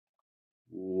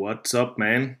What's up,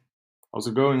 man? How's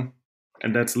it going?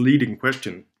 And that's a leading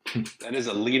question. That is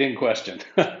a leading question.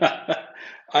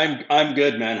 I'm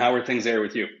good, man. How are things there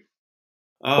with you?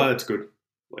 It's good.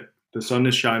 Like the sun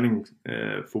is shining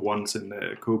for once in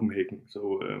Copenhagen.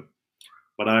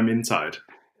 But I'm inside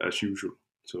as usual.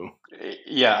 So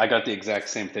Yeah, I got the exact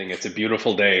same thing. It's a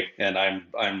beautiful day, and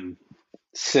I'm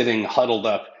sitting huddled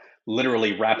up,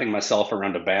 literally wrapping myself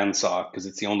around a bandsaw because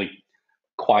it's the only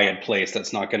quiet place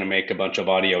that's not going to make a bunch of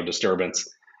audio disturbance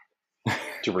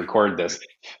to record this.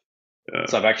 uh,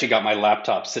 So I've actually got my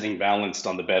laptop sitting balanced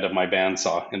on the bed of my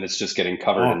bandsaw, and it's just getting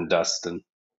covered oh, in dust.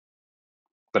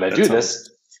 But I that do this sounds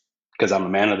because I'm a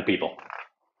man of the people.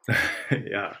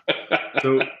 yeah.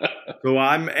 So so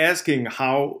I'm asking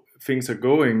how things are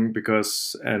going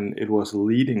because, and it was a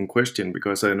leading question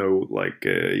because I know like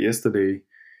yesterday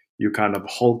you kind of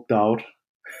hulked out.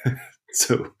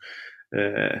 So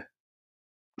uh,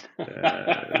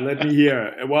 let me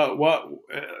hear. What?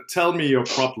 Tell me your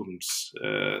problems.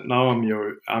 Now I'm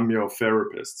your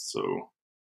therapist. So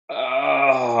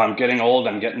Oh, I'm getting old.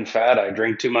 I'm getting fat. I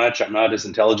drink too much. I'm not as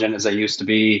intelligent as I used to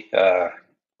be.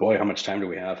 Boy, how much time do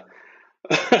we have?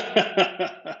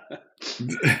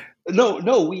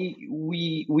 No.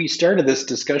 We started this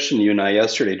discussion, you and I,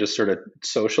 yesterday, just sort of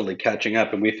socially catching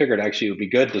up, and we figured actually it would be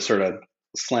good to sort of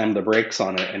slam the brakes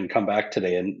on it and come back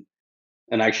today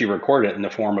and actually record it in the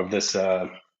form of this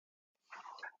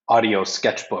audio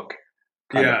sketchbook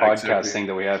kind of yeah, podcast exactly. thing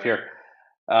that we have here.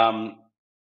 Um,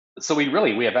 so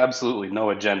we have absolutely no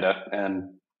agenda,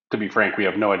 and to be frank, we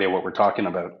have no idea what we're talking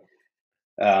about.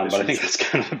 As But I think usual. that's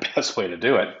kind of the best way to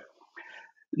do it.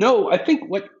 No, I think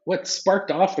what sparked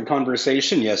off the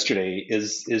conversation yesterday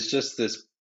is just this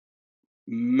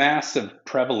massive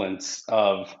prevalence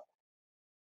of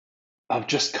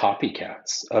just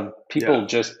copycats, of Yeah, people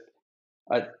just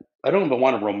I I don't even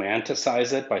want to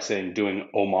romanticize it by saying doing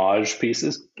homage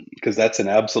pieces because that's an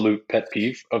absolute pet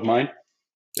peeve of mine.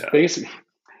 yeah, Basically,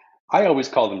 I always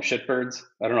call them shitbirds.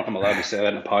 I don't know if I'm allowed to say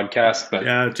that in a podcast, but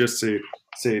yeah. Just say it.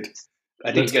 Say it.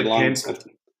 I think Let's you get get along. cancelled.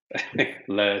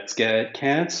 Let's get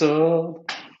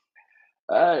canceled.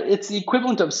 It's the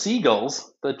equivalent of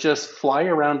seagulls that just fly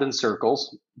around in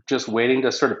circles, just waiting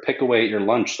to sort of pick away at your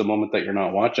lunch the moment that you're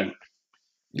not watching.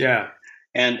 Yeah,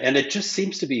 And it just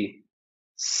seems to be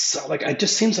so like it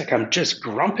just seems like I'm just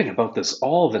grumping about this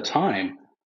all the time.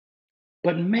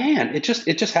 But man, it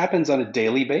just happens on a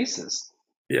daily basis.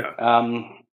 yeah.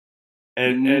 Um,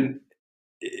 And mm,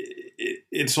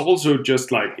 it's also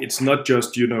just like it's not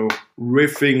just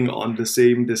riffing on the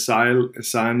same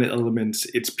design elements.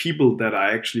 It's people that are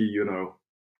actually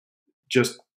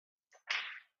just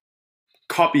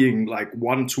copying like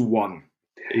one to one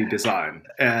a design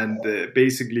and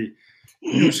basically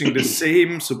using the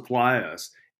same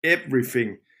suppliers,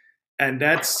 everything, and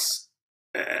that's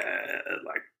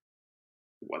like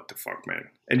what the fuck, man.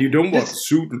 And you don't want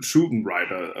to this shoot and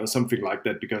write or something like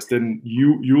that because then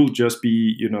you'll just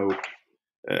be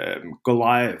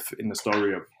Goliath in the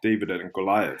story of David and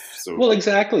Goliath. So well,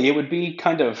 exactly. It would be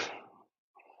kind of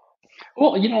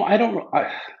well, I don't know.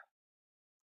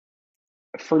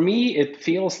 For me, it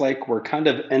feels like we're kind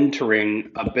of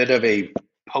entering a bit of a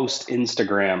post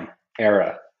Instagram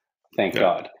era. Thank yeah,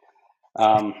 God.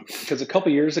 Because a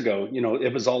couple years ago,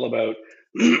 it was all about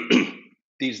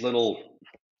these little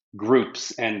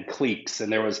groups and cliques,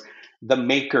 and there was the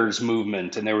makers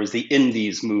movement, and there was the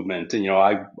indies movement, and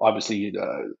I obviously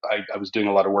I was doing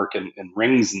a lot of work in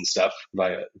rings and stuff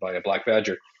via Black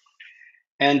Badger,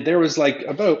 and there was like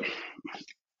about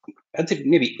I'd say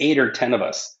maybe 8 or 10 of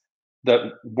us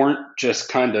that weren't just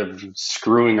kind of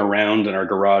screwing around in our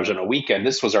garage on a weekend.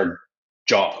 This was our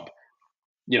job.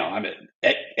 I'm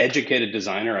an educated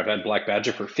designer. I've had Black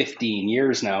Badger for 15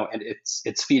 years now, and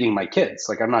it's feeding my kids.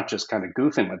 Like I'm not just kind of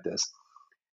goofing with this.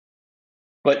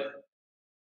 But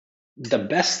the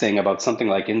best thing about something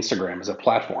like Instagram as a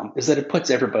platform is that it puts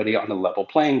everybody on a level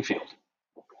playing field.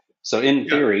 So in yeah,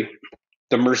 theory,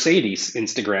 the Mercedes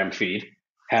Instagram feed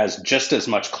has just as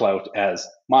much clout as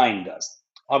mine does.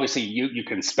 Obviously, you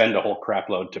can spend a whole crap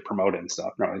load to promote it and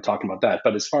stuff. Not really talking about that,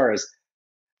 but as far as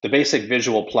the basic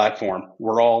visual platform,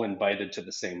 we're all invited to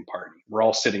the same party. We're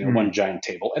all sitting at one mm, giant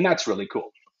table, and that's really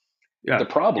cool. yeah. The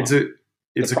It's problem, a the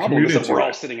it's a problem is that community, we're all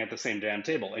right? sitting at the same damn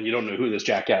table, and you don't know who this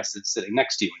jackass is sitting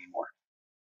next to you anymore.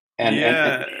 And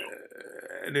Yeah,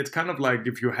 and it's kind of like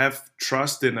if you have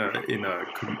trust in a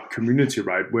community,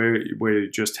 right, where you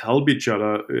just help each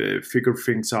other figure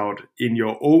things out in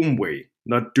your own way,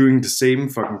 not doing the same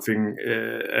fucking thing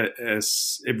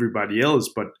as everybody else,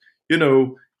 but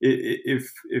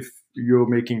if you're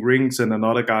making rings and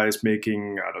another guy is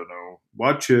making, I don't know,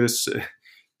 watches,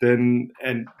 then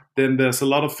there's a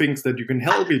lot of things that you can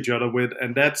help each other with,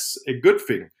 and that's a good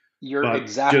thing. You're But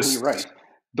exactly right.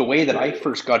 The way that I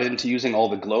first got into using all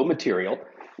the glow material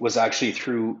was actually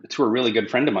through a really good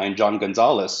friend of mine, John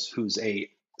Gonzalez, who's a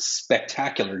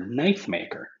spectacular knife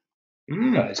maker.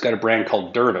 He's got a brand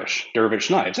called Dervish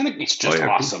Knives. I think he's just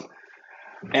awesome.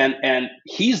 Cool. And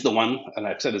he's the one, and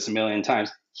I've said this a million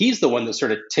times, he's the one that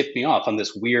sort of tipped me off on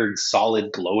this weird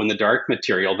solid glow in the dark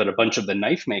material that a bunch of the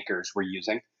knife makers were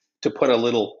using to put a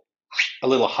little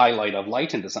highlight of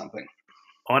light into something.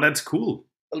 Oh, that's cool.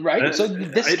 Right. So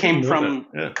this came from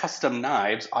custom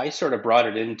knives. I sort of brought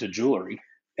it into jewelry.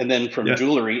 And then from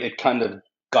jewelry, it kind of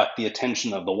got the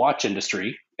attention of the watch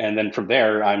industry. And then from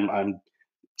there, I'm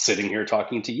sitting here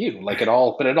talking to you.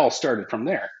 But it all started from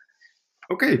there.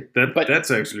 Okay.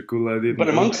 That's actually cool. But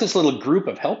amongst this little group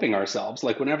of helping ourselves,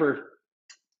 like whenever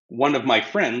one of my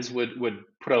friends would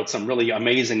put out some really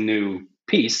amazing new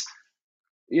piece,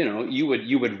 you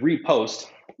would repost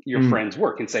your friend's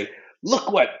work and say,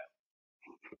 look what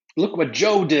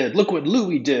Joe did. Look what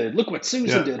Louis did. Look what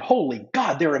Susan did. Holy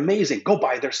God, they're amazing. Go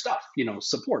buy their stuff,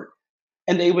 support.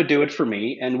 And they would do it for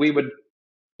me. And we would,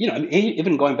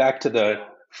 even going back to the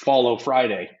Follow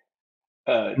Friday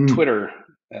Twitter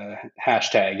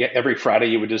hashtag. Every Friday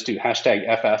you would just do hashtag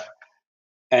FF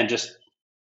and just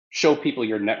show people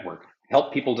your network.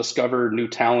 Help people discover new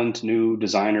talent, new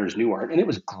designers, new art. And it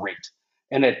was great.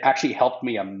 And it actually helped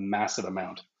me a massive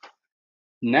amount.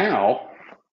 Now,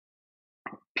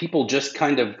 people just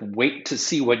kind of wait to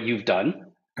see what you've done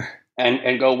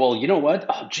and go, well, you know what?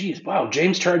 Oh, geez, wow,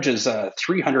 James charges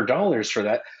 $300 for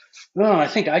that. Well, I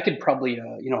think I could probably,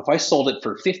 if I sold it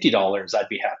for $50, I'd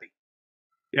be happy.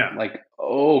 Yeah. Like,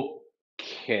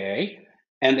 okay.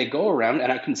 And they go around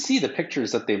and I can see the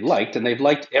pictures that they've liked, and they've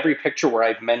liked every picture where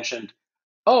I've mentioned,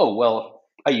 oh, well,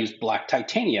 I used black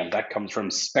titanium. That comes from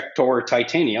Spector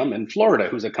Titanium in Florida,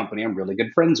 who's a company I'm really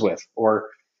good friends with. Or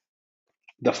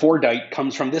the Fordite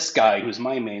comes from this guy who's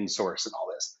my main source and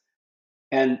all this.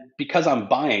 And because I'm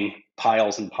buying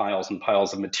piles and piles and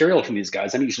piles of material from these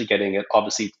guys, I'm usually getting it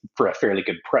obviously for a fairly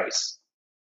good price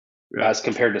as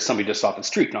compared to somebody just off the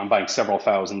street. Now I'm buying several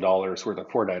 $1,000s worth of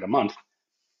Fordite a month.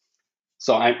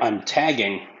 So I'm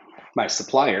tagging my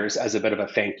suppliers as a bit of a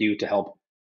thank you to help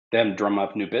them drum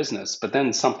up new business. But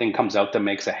then something comes out that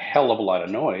makes a hell of a lot of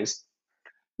noise.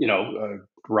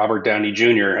 Robert Downey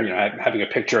Jr., having a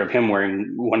picture of him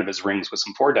wearing one of his rings with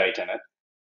some Fordite in it.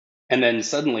 And then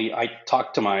suddenly I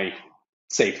talk to my,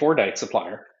 say, Fordite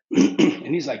supplier,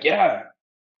 and he's like, yeah,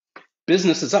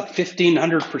 business is up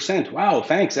 1,500%. Wow,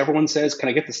 thanks. Everyone says, can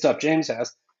I get the stuff James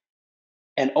has?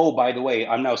 And oh, by the way,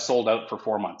 I'm now sold out for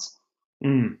 4 months.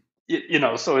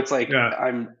 So it's like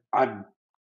I'm, and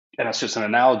that's just an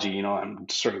analogy, I'm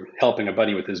sort of helping a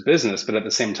buddy with his business, but at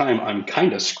the same time, I'm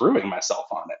kind of screwing myself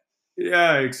on it.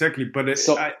 Yeah, exactly. But this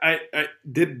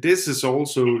is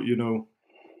also,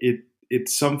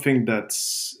 it's something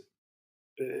that's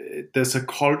there's a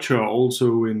culture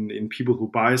also in people who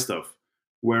buy stuff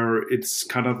where it's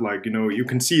kind of like, you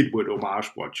can see it with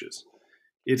homage watches.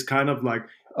 It's kind of like,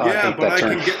 I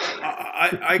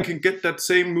can get that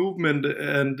same movement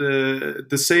and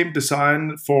the same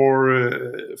design for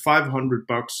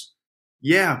 $500.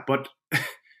 Yeah, but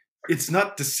it's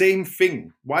not the same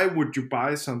thing. Why would you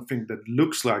buy something that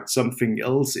looks like something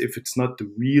else if it's not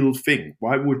the real thing?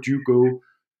 Why would you go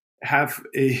have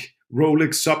a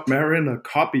Rolex Submariner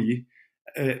copy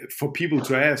for people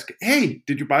to ask, hey,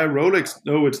 did you buy a Rolex?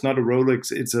 No, it's not a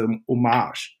Rolex. It's a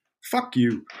homage. Fuck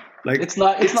you. Like it's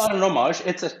not an homage.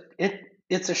 It's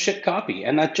a shit copy,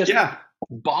 and that just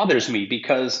bothers me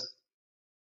because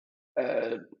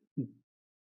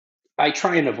I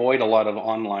try and avoid a lot of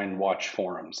online watch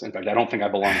forums. In fact, I don't think I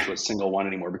belong to a single one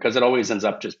anymore because it always ends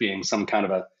up just being some kind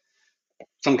of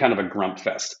a grump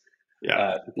fest,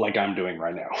 like I'm doing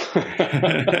right now.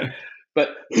 But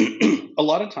a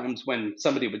lot of times when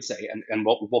somebody would say, and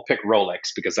we'll pick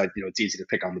Rolex because it's easy to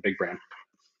pick on the big brand.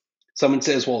 Someone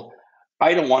says, well,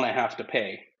 I don't want to have to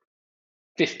pay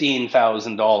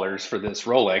 $15,000 for this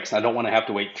Rolex. I don't want to have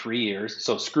to wait 3 years.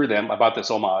 So screw them. I bought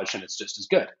this homage and it's just as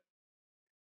good.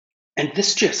 And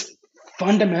this just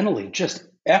fundamentally just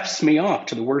F's me off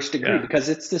to the worst degree because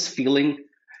it's this feeling,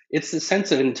 it's the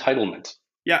sense of entitlement.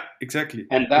 Yeah, exactly.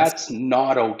 And that's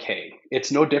not okay.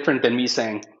 It's no different than me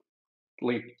saying,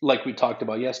 like we talked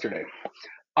about yesterday,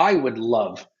 I would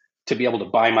love to be able to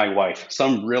buy my wife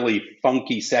some really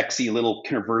funky, sexy little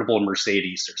convertible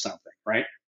Mercedes or something, right?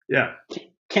 Yeah.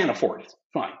 Can't afford it.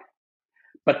 Fine.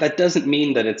 But that doesn't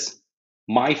mean that it's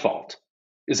my fault.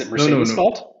 Is it Mercedes'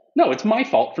 fault? No, it's my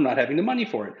fault for not having the money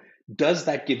for it. Does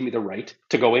that give me the right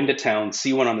to go into town,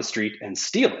 see one on the street, and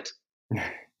steal it?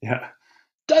 Yeah.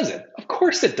 Does it? Of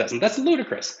course it doesn't. That's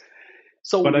ludicrous.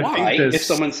 So But I think why, if there's,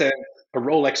 someone said a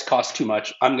Rolex costs too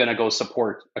much, I'm going to go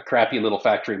support a crappy little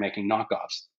factory making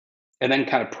knockoffs, and then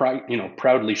kind of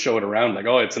proudly show it around like,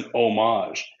 oh, it's an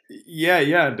homage.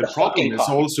 yeah. The The problem fucking is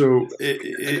copy. also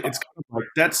it's kind of like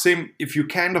that same. If you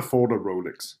can't afford a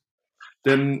Rolex,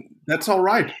 then that's all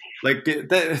right. Like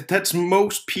that's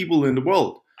most people in the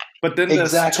world. But then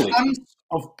there's Exactly. tons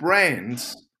of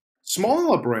brands,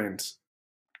 smaller brands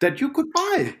that you could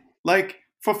buy, like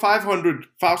for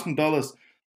 $500,000.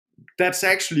 That's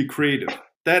actually creative.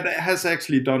 That has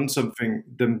actually done something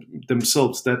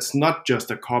themselves. That's not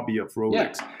just a copy of Yeah.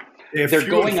 Rolex. They're They're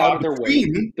few and going out far of their way.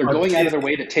 between, They're but going out of their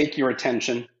way to take your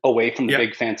attention away from the yeah,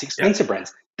 big, fancy, yeah, expensive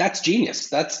brands. That's genius.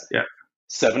 That's yeah,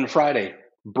 Seven Friday,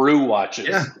 Brew yeah, watches.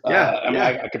 yeah, I mean,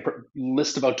 yeah, I could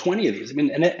list about 20 of these. I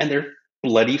mean, and they're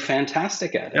bloody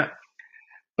fantastic at it. yeah,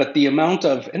 But the amount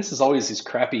of, and this is always these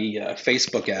crappy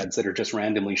Facebook ads that are just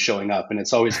randomly showing up, and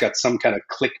it's always got some kind of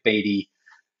clickbaity,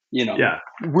 you know, yeah,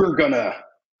 we're gonna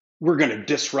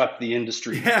disrupt the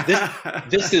industry.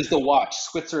 This is the watch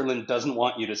Switzerland doesn't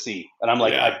want you to see, and I'm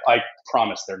like, yeah. I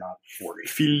promise they're not worried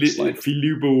the slightest.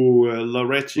 Filippo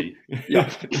Lorecci. Yeah,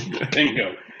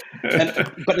 bingo.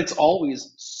 But it's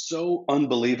always so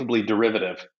unbelievably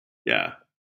derivative Yeah,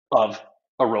 of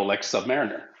a Rolex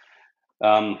Submariner.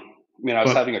 I mean, I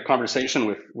was but having a conversation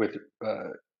with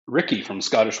Ricky from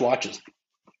Scottish Watches.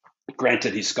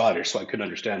 Granted, he's Scottish, so I couldn't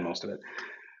understand most of it,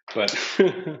 but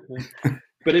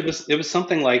but it was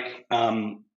something like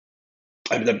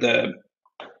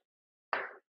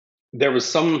there was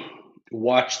some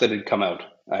watch that had come out.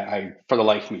 I for the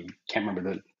life of me can't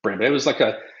remember the brand, but it was like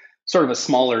a sort of a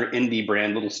smaller indie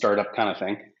brand, little startup kind of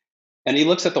thing. And he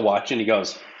looks at the watch and he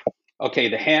goes, "Okay,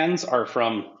 the hands are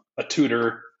from a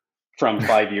Tudor from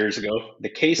 5 years ago. The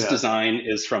case yeah, design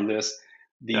is from this.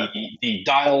 The yeah, the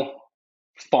dial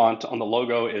font on the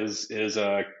logo is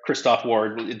Christoph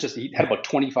Ward. He had about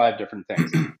 25 different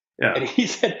things." yeah. And he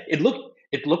said it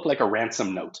looked like a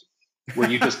ransom note where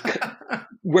you just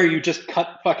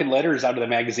cut fucking letters out of the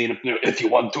magazine if you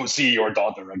want to see your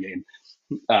daughter again.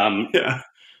 Um, Yeah,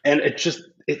 and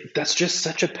that's just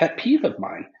such a pet peeve of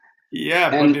mine. yeah,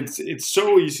 but And it's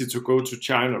so easy to go to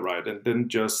China, right, and then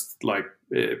just like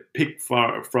pick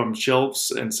from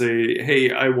shelves and say,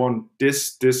 "Hey, I want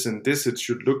this, this, and this. It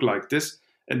should look like this,"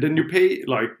 and then you pay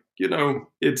like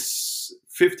it's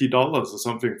 $50 or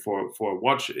something for a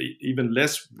watch, even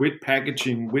less with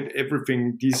packaging, with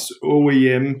everything. These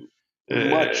OEM,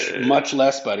 much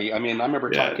less, buddy. I mean, I remember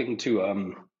yeah, talking to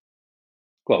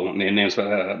well, won't name names,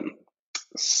 but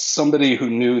somebody who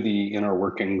knew the inner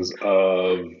workings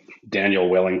of Daniel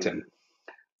Wellington.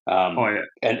 oh yeah,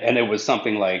 And it was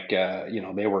something like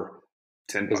they were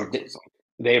 $10 or something.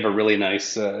 they have a really nice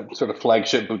sort of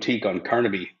flagship boutique on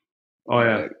Carnaby Oh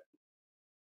yeah,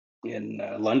 in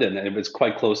London, and it was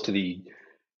quite close to the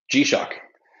G-Shock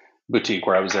boutique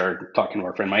where I was there talking to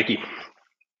our friend Mikey.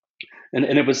 And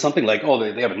it was something like, oh,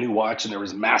 they have a new watch, and there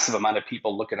was a massive amount of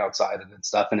people looking outside it and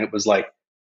stuff, and it was like,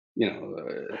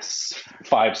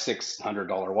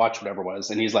 $500-600 watch, whatever it was,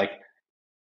 and he's like,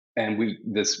 and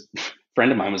this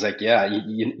friend of mine was like, yeah,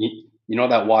 you know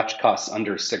that watch costs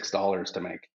under $6 to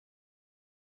make.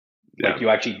 yeah, Like you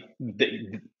actually,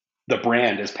 the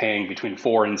brand is paying between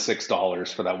 $4 and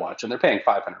 $6 for that watch, and they're paying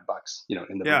 $500,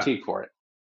 in the yeah. boutique for it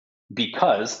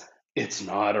because it's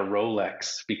not a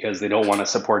Rolex, because they don't want to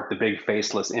support the big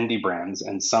faceless indie brands,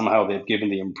 and somehow they've given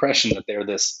the impression that they're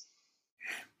this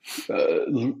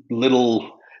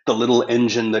little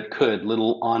engine that could,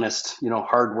 little honest,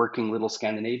 hardworking little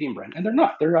Scandinavian brand, and they're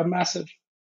not. They're a massive Massive.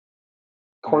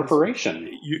 corporation.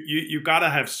 You gotta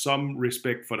have some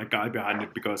respect for the guy behind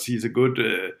it because he's a good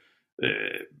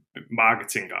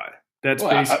marketing guy. That's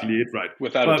Well, basically it, right?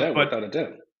 without a doubt, without a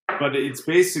doubt. But it's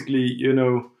basically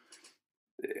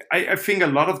I think a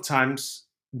lot of times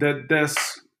that there's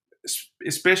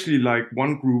especially like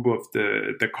one group of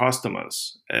the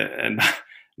customers and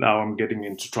now I'm getting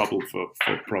into trouble for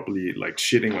probably like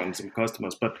shitting on some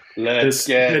customers, but Let's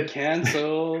get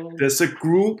canceled. there's a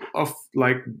group of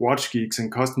like watch geeks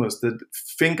and customers that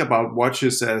think about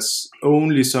watches as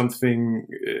only something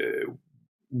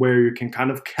where you can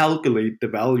kind of calculate the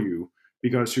value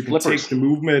because you can Flippers. take the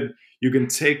movement, you can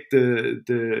take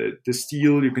the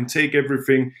steel, you can take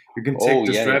everything, you can take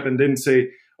the strap and then say,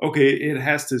 okay, it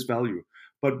has this value.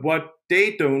 But what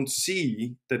they don't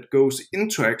see that goes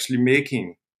into actually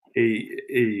making a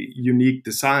unique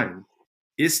design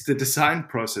is the design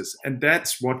process, and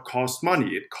that's what costs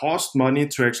money. It costs money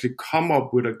to actually come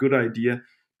up with a good idea,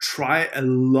 try a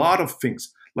lot of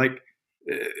things, like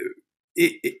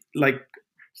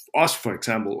us, for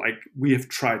example, like we have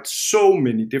tried so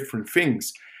many different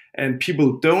things, and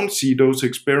people don't see those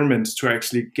experiments to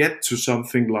actually get to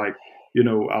something like,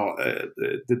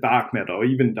 the dark matter or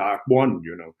even dark one,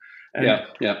 and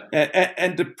Yeah.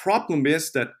 and the problem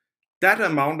is that that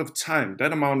amount of time,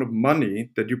 that amount of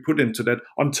money that you put into that,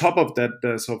 on top of that,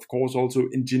 there's of course also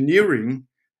engineering,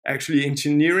 actually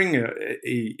engineering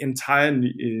a entire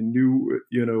new,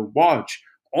 watch,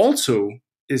 also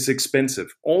is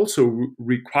expensive, also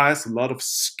requires a lot of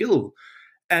skill.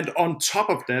 And on top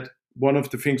of that, one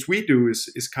of the things we do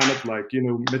is kind of like,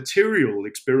 material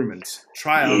experiments,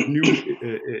 try out new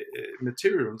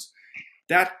materials.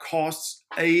 That costs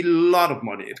a lot of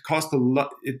money. It costs a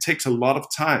lot. It takes a lot of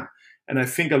time. And I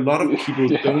think a lot of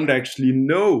people Yeah. don't actually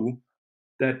know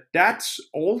that that's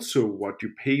also what you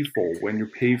pay for when you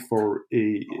pay for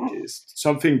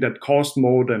something that costs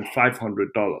more than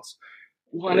 $500.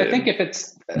 Well, and I think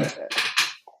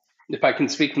if I can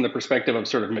speak from the perspective of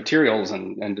sort of materials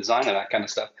and design and that kind of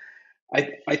stuff,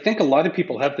 I think a lot of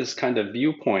people have this kind of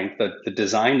viewpoint that the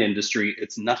design industry,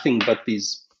 it's nothing but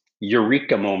these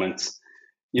eureka moments,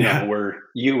 Yeah, where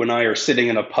you and I are sitting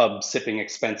in a pub sipping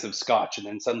expensive scotch, and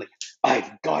then suddenly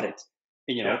I've got it,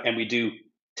 yeah, and we do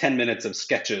 10 minutes of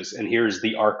sketches, and here's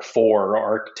the arc 4 or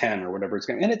arc 10 or whatever it's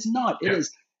going to, and it's not, it yeah,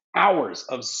 is hours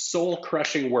of soul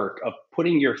crushing work of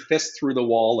putting your fist through the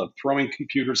wall, of throwing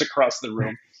computers across the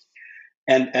room,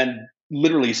 and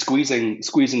literally squeezing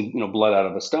blood out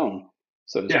of a stone,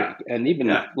 so to yeah, speak. And even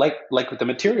yeah, like with the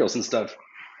materials and stuff,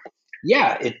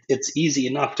 yeah, it's easy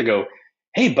enough to go,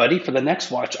 hey buddy, for the next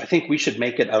watch I think we should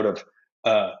make it out of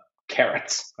uh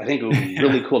carrots. I think it would be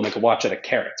really yeah, cool to make a watch out of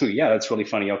carrots. Ooh, yeah, that's really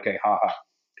funny. Okay, haha.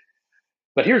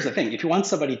 But here's the thing, if you want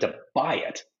somebody to buy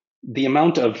it, the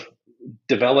amount of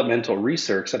developmental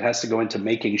research that has to go into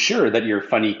making sure that your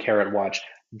funny carrot watch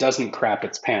doesn't crap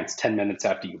its pants 10 minutes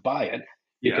after you buy it,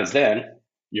 because yeah. then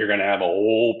you're going to have a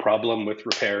whole problem with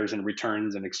repairs and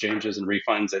returns and exchanges and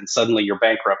refunds, and suddenly you're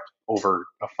bankrupt over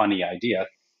a funny idea.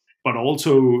 But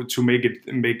also to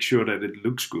make sure that it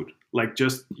looks good, like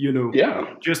just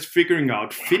Yeah. just figuring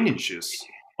out finishes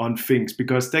on things,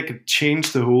 because that could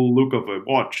change the whole look of a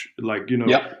watch, like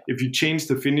Yep. if you change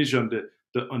the finish on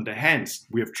the hands,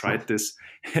 we have tried this.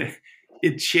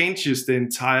 It changes the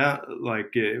entire,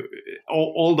 like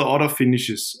all the other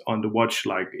finishes on the watch,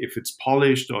 like if it's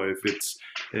polished or if it's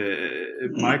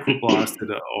microblasted,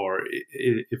 or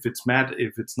if it's matte,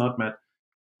 if it's not matte,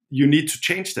 you need to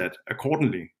change that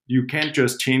accordingly. You can't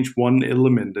just change one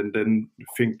element and then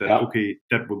think that, Yep. okay,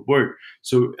 that will work.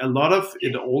 So a lot of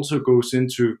it also goes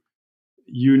into,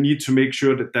 you need to make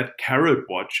sure that that carrot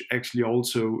watch actually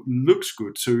also looks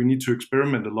good. So you need to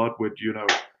experiment a lot with,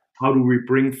 how do we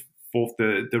bring forth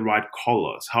the right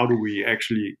colors? How do we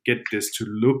actually get this to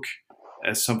look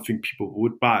as something people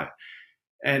would buy?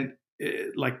 And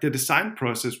like the design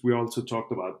process, we also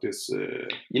talked about this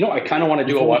I kind of want to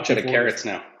do a watch out of before this. carrots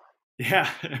now. Yeah,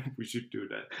 we should do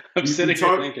that. I'm We sitting here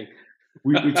talked thinking.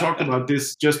 we talked about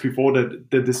this just before, that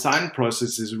the design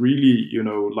process is really,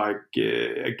 like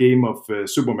a game of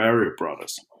Super Mario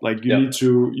Brothers. Like Yep.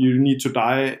 you need to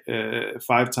die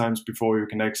 5 times before you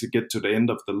can actually get to the end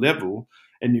of the level,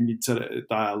 and you need to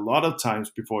die a lot of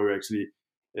times before you actually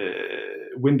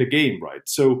win the game, right?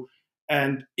 So,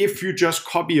 and if you just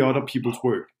copy other people's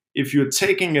work, if you're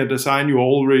taking a design you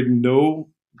already know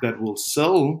that will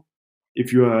sell,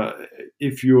 if you are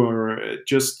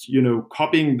just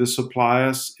copying the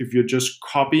suppliers, if you're just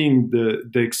copying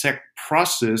the exact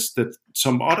process that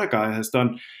some other guy has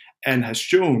done and has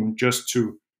shown, just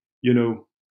to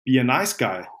be a nice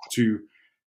guy, to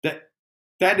that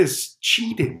that is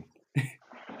cheating.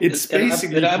 It's It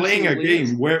basically playing a absolutely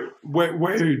is. game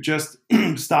where you just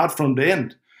start from the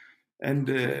end. And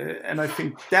I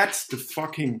think that's the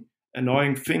fucking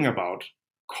annoying thing about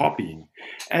copying.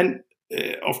 And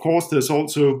of course, there's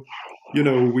also,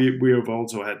 we have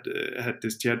also had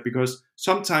this chat, because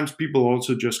sometimes people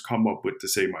also just come up with the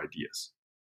same ideas,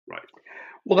 right?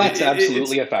 Well, that's It's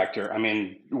absolutely a factor. I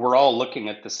mean, we're all looking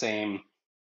at the same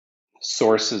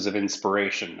sources of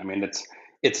inspiration. I mean,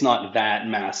 it's not that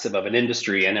massive of an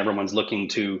industry, and everyone's looking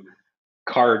to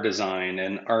car design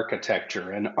and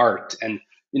architecture and art, and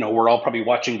we're all probably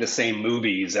watching the same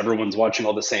movies. Everyone's watching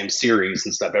all the same series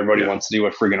and stuff. Everybody yeah, wants to do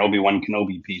a friggin' Obi-Wan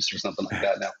Kenobi piece or something like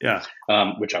that now, yeah,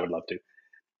 which I would love to.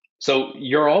 So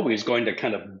you're always going to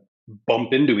kind of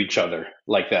bump into each other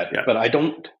like that. yeah, But I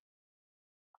don't.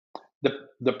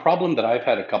 The problem that I've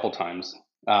had a couple times,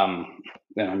 and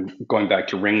I'm going back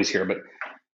to rings here, but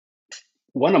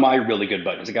one of my really good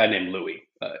buddies, a guy named Louis,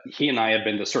 he and I have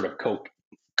been the sort of Coke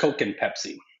and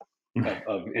Pepsi.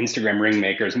 of Instagram ring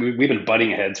makers. We've been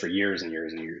butting heads for years and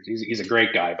years and years. He's a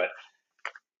great guy, but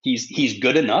he's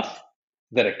good enough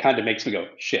that it kind of makes me go,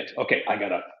 shit, okay, I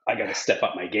gotta step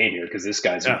up my game here, because this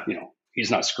guy's, Yeah. He's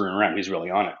not screwing around. He's really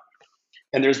on it.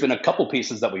 And there's been a couple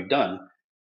pieces that we've done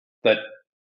that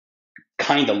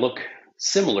kind of look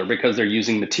similar because they're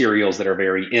using materials that are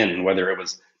very in, whether it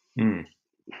was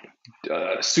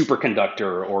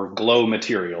superconductor or glow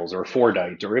materials or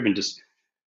Fordite or even just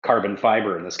carbon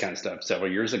fiber and this kind of stuff several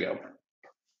years ago.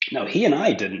 Now, he and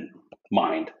I didn't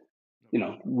mind.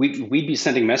 We'd be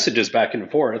sending messages back and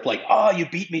forth like, oh, you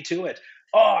beat me to it.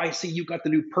 Oh, I see you got the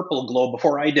new purple glow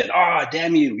before I did. Ah,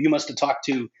 damn you. You must have talked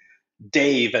to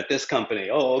Dave at this company.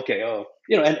 Oh, okay. Oh,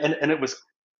 and it was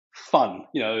fun.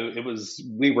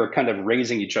 We were kind of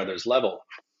raising each other's level.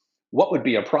 What would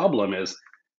be a problem is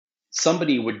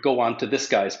somebody would go on to this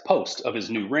guy's post of his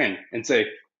new ring and say,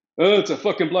 oh, it's a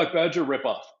fucking Black Badger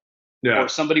ripoff. Yeah. Or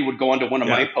somebody would go onto one of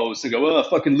my posts and go, oh,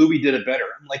 fucking Louis did it better.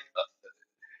 I'm like,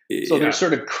 so they're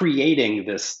sort of creating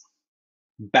this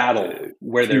battle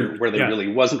where there really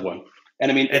wasn't one.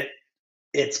 And I mean,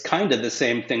 it's kind of the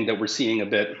same thing that we're seeing a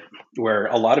bit, where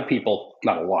a lot of people,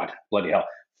 not a lot, bloody hell,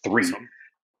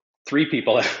 three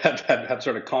people have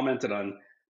sort of commented on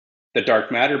the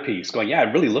dark matter piece, going, yeah,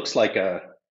 it really looks like a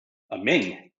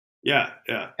Ming. Yeah.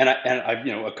 And I've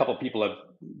a couple of people have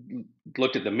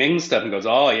looked at the Ming stuff and goes,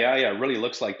 oh yeah, it really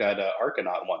looks like that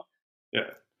Argonaut one.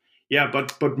 Yeah,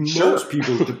 but most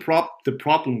people, the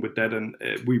problem with that, and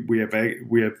we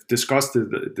have discussed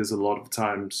this a lot of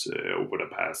times over the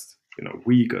past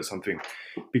week or something,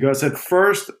 because at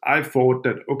first I thought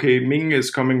that okay, Ming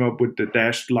is coming up with the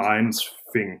dashed lines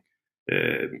thing,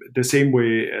 the same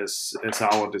way as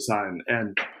our design,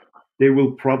 and they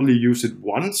will probably use it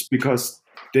once because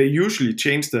they usually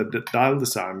change the dial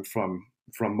design from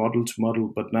model to model,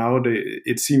 but now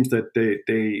it seems that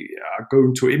they are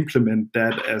going to implement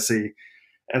that as a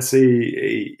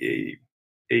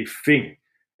thing,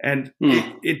 and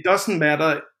it doesn't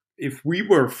matter if we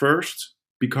were first,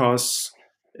 because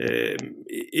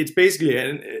it's basically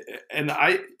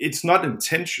it's not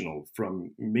intentional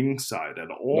from Ming's side at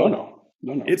all.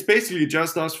 No. It's basically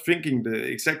just us thinking the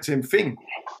exact same thing,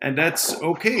 and that's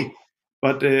okay.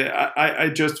 But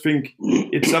I just think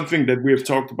it's something that we have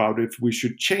talked about, if we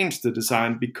should change the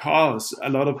design, because a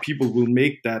lot of people will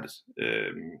make that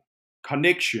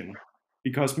connection,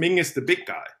 because Ming is the big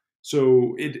guy.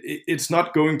 So it's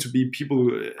not going to be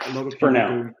a lot of people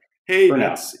going, hey, for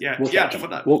that's now.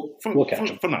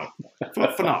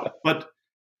 For now.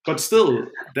 But still,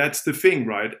 that's the thing,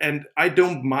 right? And I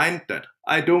don't mind that.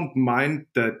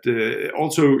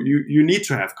 Also, you need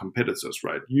to have competitors,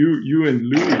 right? You and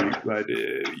Louis, right?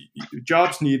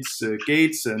 Jobs needs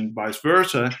Gates and vice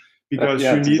versa, because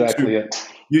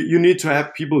you need to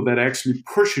have people that actually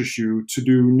pushes you to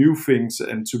do new things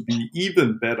and to be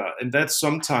even better. And that's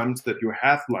sometimes that you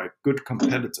have like good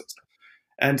competitors,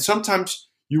 and sometimes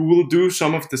you will do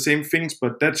some of the same things,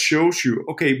 but that shows you,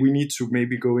 okay, we need to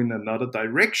maybe go in another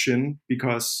direction,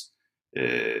 because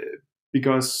we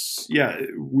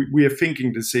are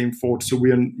thinking the same thought, so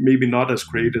we are maybe not as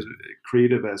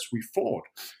creative as we thought.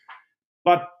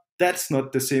 But that's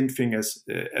not the same thing as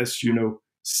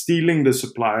stealing the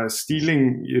supplier,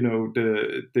 stealing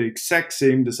the exact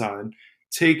same design,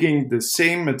 taking the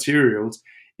same materials.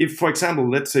 If, for example,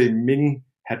 let's say Ming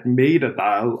had made a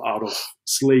dial out of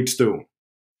slate stone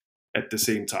at the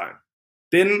same time,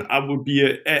 then I would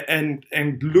be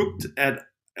and looked at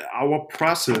our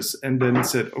process and then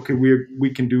said, okay, we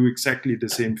can do exactly the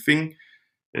same thing,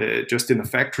 just in a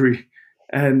factory,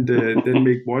 and then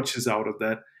make watches out of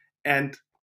that, and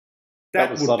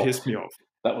that would subtle. Piss me off.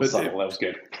 That was subtle. That was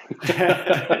good.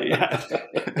 Yeah.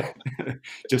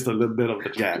 Just a little bit of the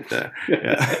jab there.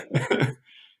 Yeah.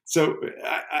 So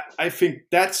I think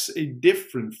that's a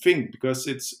different thing, because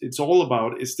it's all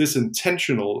about, is this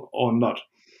intentional or not?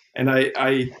 And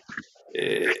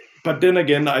but then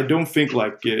again, I don't think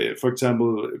like, for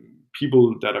example,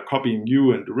 people that are copying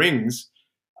you and the rings,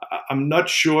 I'm not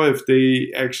sure if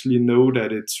they actually know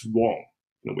that it's wrong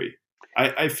in a way.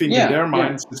 I think in their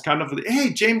minds it's kind of,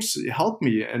 hey, James helped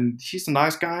me and he's a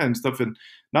nice guy and stuff, and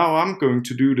now I'm going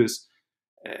to do this.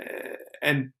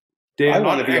 And I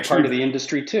want to be a part of the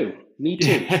industry too. Me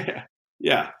too.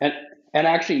 Yeah. And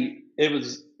actually, it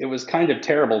was kind of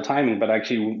terrible timing. But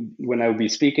actually, when I would be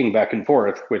speaking back and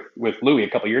forth with Louis a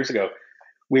couple of years ago,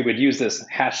 we would use this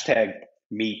hashtag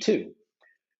Me Too,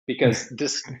 because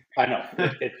this, I know,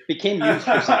 it became used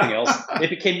for something else.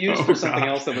 It became used for something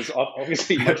else that was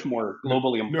obviously much more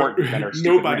globally important than our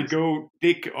stupid nobody rings. Go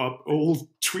dig up old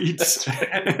tweets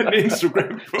and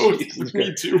Instagram posts.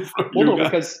 Me Too. Well, no,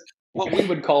 because what we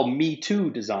would call Me Too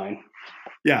design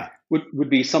Yeah, would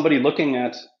be somebody looking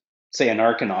at, say, an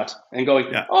Argonaut and going,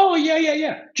 yeah, "Oh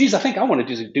yeah. Geez, I think I want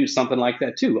to do something like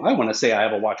that too. I want to say I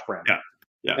have a watch brand." yeah,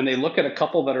 yeah, And they look at a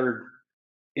couple that are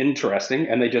interesting,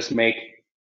 and they just make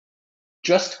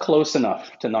just close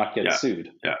enough to not get yeah,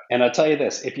 sued. yeah, And I'll tell you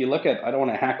this: if you look at, I don't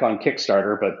want to hack on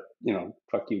Kickstarter, but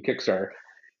fuck you, Kickstarter.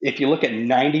 If you look at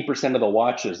 90% of the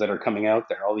watches that are coming out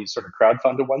there, all these sort of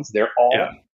crowdfunded ones, they're all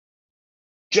yeah,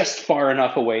 just far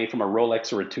enough away from a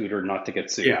Rolex or a Tudor not to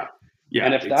get sued. yeah,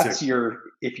 And yeah, exactly.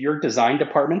 if your design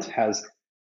department has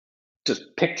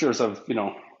just pictures of,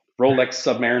 Rolex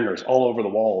Submariners all over the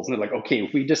walls, and they're like, okay,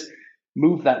 if we just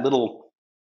move that little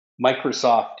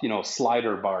Microsoft,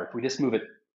 slider bar, if we just move it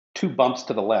 2 bumps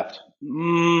to the left,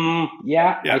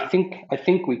 yeah, I Yeah,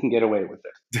 think we can get away with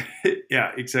it.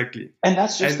 yeah, exactly. And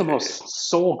that's just the And most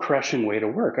soul crushing way to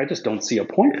work. I just don't see a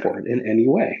point for it in any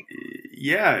way.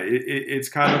 yeah, it's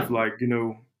kind of like,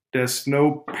 there's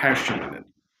no passion in it.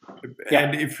 Yeah.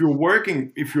 And if you're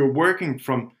working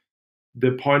from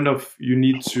the point of you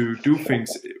need to do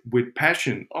things with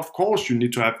passion, of course you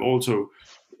need to have also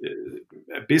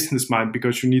a business mind,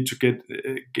 because you need to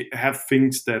have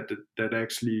things that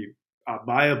actually are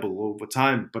viable over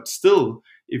time. But still,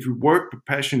 if you work with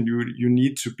passion, you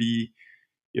need to be,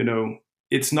 you know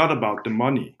it's not about the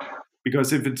money,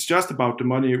 because if it's just about the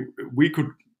money, we could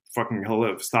fucking hell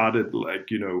have started like,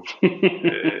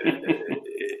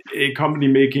 a company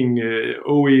making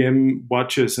OEM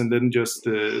watches, and then just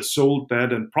sold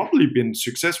that and probably been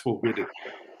successful with it.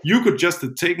 You could just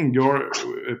have taken your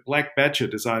Black Badger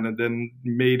design and then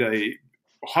made a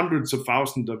hundreds of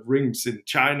thousands of rings in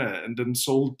China and then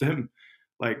sold them,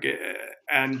 like,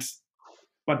 and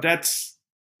but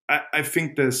I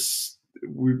think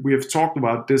we have talked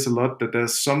about this a lot, that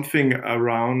there's something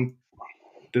around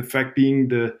the fact being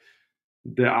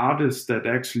the artist that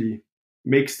actually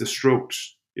makes the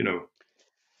strokes,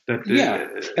 that Yeah.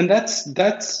 And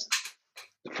that's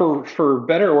for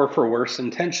better or for worse,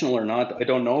 intentional or not, I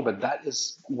don't know, but that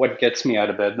is what gets me out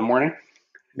of bed in the morning,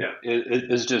 yeah,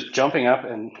 is just jumping up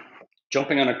and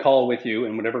jumping on a call with you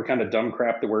and whatever kind of dumb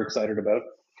crap that we're excited about,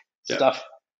 yeah. stuff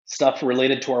stuff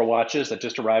related to our watches that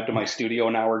just arrived in my studio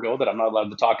an hour ago that I'm not allowed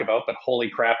to talk about, but holy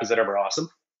crap, is it ever awesome.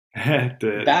 That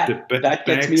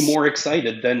gets me Bags. more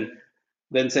excited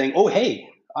than saying, oh hey,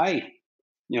 I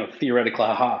theoretically,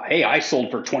 haha, hey, I sold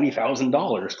for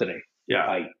 $20,000 today. Yeah,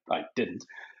 I didn't.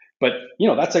 But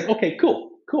that's like, okay,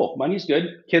 cool. Money's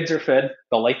good. Kids are fed.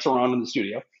 The lights are on in the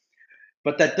studio.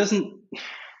 But that doesn't.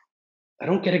 I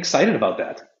don't get excited about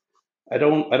that. I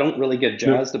don't really get no,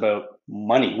 jazzed about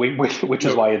money, which is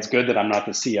no. why it's good that I'm not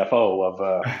the CFO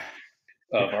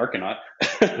of Argonaut.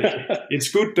 It's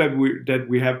good that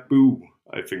we have Boo.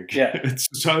 I think Yeah,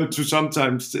 to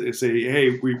sometimes say,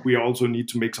 hey, we also need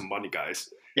to make some money, guys.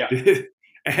 yeah.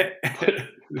 Yeah,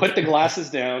 Put the glasses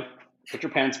down. Put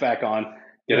your pants back on.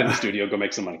 Get in the studio. Go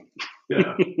make some money.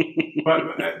 yeah.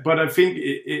 But I think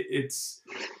it's,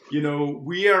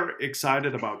 we are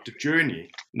excited about the journey,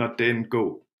 not the end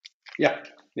goal. Yeah,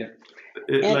 yeah.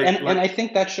 It, And I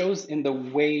think that shows in the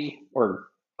way, or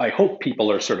I hope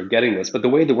people are sort of getting this, but the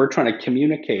way that we're trying to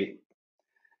communicate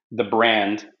the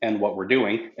brand and what we're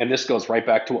doing, and this goes right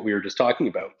back to what we were just talking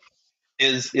about,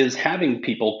 is having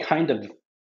people kind of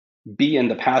be in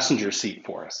the passenger seat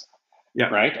for us, yeah,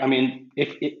 right? I mean,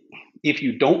 if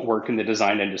you don't work in the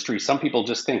design industry, some people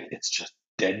just think it's just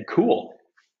dead cool.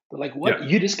 They're like, what? yeah,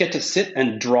 You just get to sit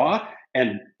and draw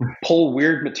and pull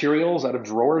weird materials out of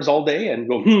drawers all day and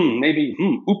go, maybe,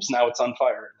 oops, now it's on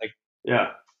fire. Like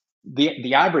yeah,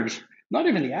 the average, not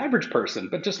even the average person,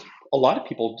 but just a lot of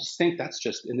people just think that's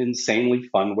just an insanely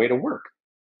fun way to work.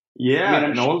 I mean, yeah,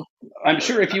 and all I'm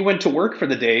sure if you went to work for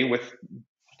the day with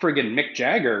friggin' Mick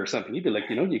Jagger or something, you'd be like,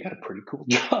 you got a pretty cool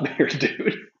job here,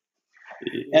 dude.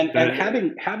 And that.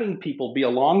 having people be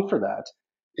along for that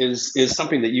is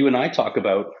something that you and I talk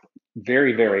about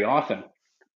very, very often.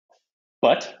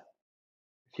 But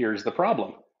here's the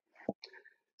problem.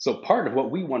 So part of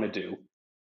what we want to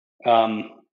do, um,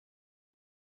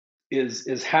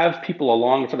 is have people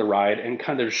along for the ride and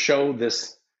kind of show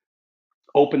this,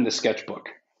 open the sketchbook,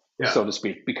 Yeah, so to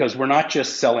speak, because we're not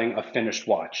just selling a finished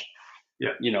watch.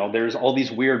 yeah, There's all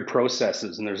these weird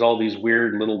processes and there's all these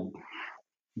weird little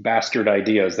bastard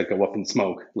ideas that go up in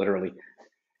smoke, literally.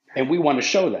 And we want to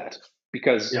show that,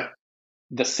 because yeah,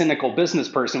 the cynical business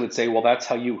person would say, well, that's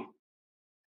how you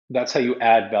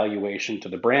add valuation to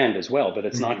the brand as well. But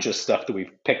it's not mhm, just stuff that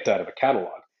we've picked out of a catalog.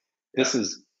 yeah, This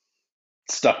is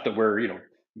stuff that we're,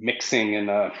 mixing in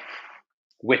a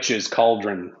witch's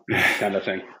cauldron, kind of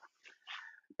thing.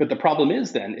 But the problem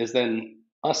is then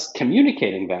us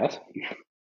communicating that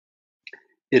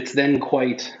it's then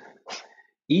quite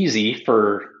easy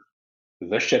for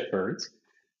the shitbirds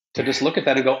to just look at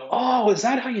that and go, oh, is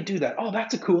that how you do that? Oh,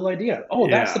 that's a cool idea. Oh,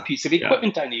 that's the Yeah, piece of yeah,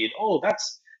 equipment I need. Oh,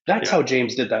 that's yeah, how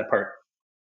James did that part.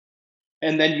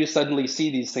 And then you suddenly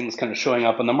see these things kind of showing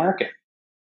up on the market.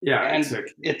 yeah, And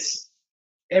exactly. it's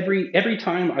every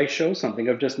time I show something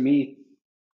of just me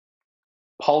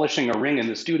polishing a ring in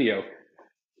the studio,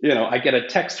 I get a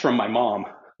text from my mom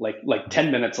like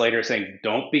 10 minutes later saying,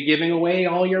 don't be giving away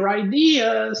all your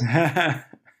ideas,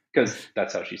 because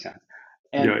that's how she sounds.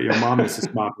 And Your mom is a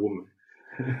smart woman.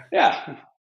 yeah,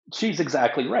 she's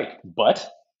exactly right. But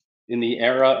in the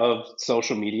era of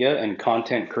social media and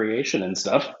content creation and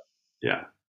stuff, Yeah,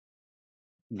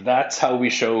 that's how we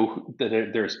show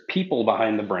that there's people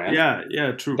behind the brand, yeah,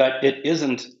 yeah, true. that it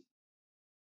isn't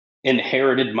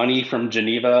inherited money from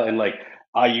Geneva and like,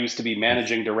 I used to be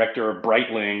managing director of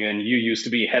Breitling and you used to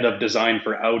be head of design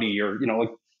for Audi, or like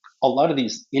a lot of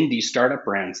these indie startup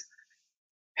brands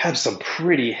have some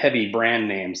pretty heavy brand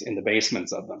names in the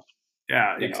basements of them,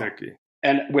 Yeah, you know. exactly.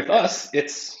 And with us,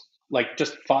 it's like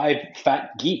just five fat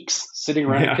geeks sitting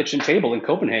around a Yeah, kitchen table in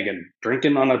Copenhagen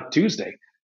drinking on a Tuesday.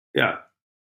 yeah.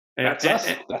 That's us.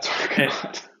 That's our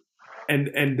God.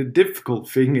 And the difficult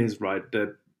thing is, right,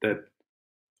 that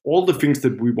all the things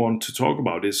that we want to talk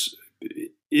about is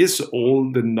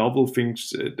all the novel things,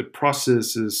 the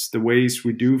processes, the ways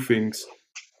we do things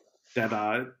that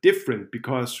are different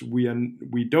because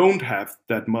we don't have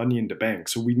that money in the bank.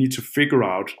 So we need to figure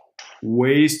out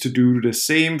ways to do the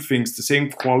same things, the same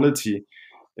quality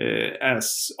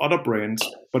as other brands,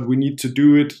 but we need to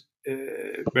do it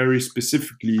very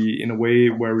specifically in a way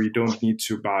where we don't need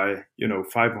to buy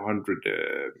 500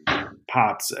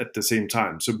 parts at the same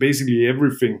time. So basically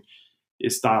everything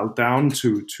is dialed down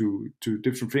to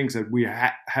different things that we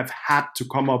have had to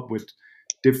come up with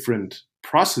different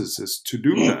processes to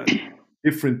do that,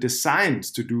 different designs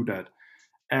to do that,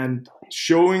 and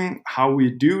showing how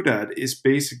we do that is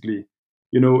basically,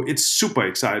 it's super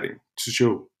exciting to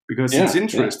show because it's Yeah, yeah.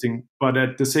 interesting, but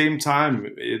at the same time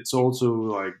it's also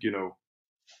like,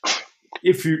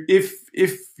 if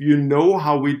you know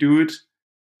how we do it,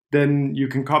 then you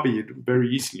can copy it very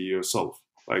easily yourself.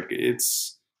 Like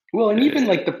it's Well, and even uh,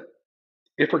 like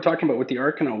if we're talking about with the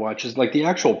Arcana watches, like the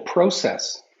actual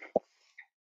process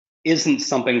isn't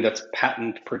something that's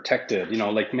patent protected.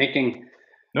 Like making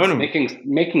no, no.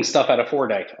 making stuff out of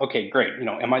Fordite. Okay, great.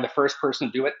 Am I the first person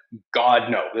to do it? God,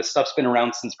 no. This stuff's been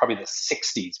around since probably the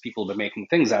 '60s. People have been making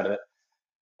things out of it.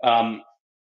 Um,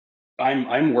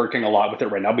 I'm working a lot with it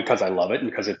right now because I love it and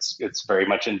because it's very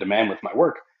much in demand with my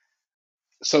work.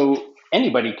 So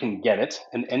anybody can get it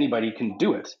and anybody can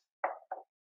do it.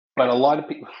 But a lot of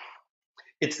people,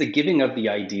 it's the giving of the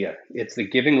idea. It's the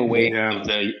giving away Yeah,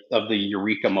 of the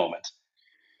eureka moment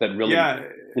that really, yeah,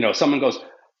 someone goes,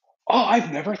 oh,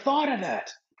 I've never thought of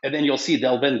that. And then you'll see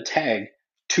they'll then tag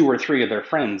two or three of their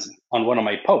friends on one of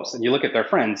my posts. And you look at their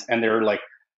friends and they're like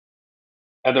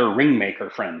other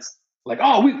ringmaker friends. Like,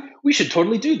 oh, we should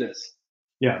totally do this.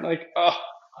 yeah, Like, oh,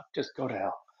 just go to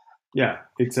hell. yeah,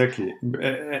 exactly.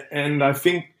 And I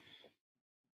think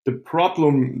the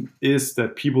problem is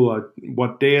that people are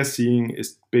what they are seeing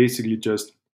is basically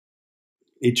just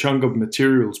a chunk of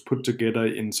materials put together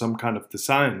in some kind of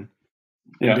design,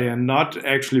 and Yeah. they are not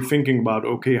actually thinking about,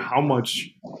 okay, how much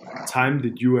time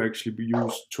did you actually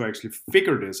use to actually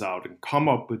figure this out and come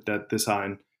up with that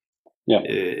design. Yeah.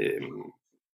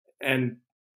 And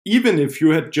even if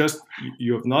you have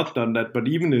not done that, but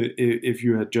even if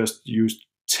you had just used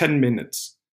 10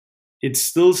 minutes, it's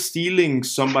still stealing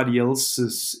somebody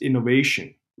else's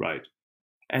innovation, right?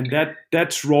 And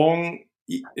that's wrong.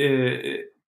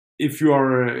 If you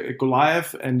are a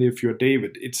Goliath and if you're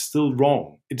David, it's still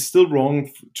wrong. It's still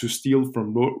wrong to steal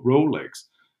from Rolex.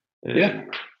 Yeah.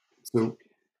 So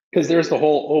Because there's the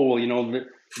whole, oh, well,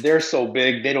 they're so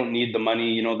big, they don't need the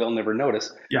money, they'll never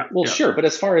notice. yeah, Well, yeah, sure. But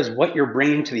as far as what you're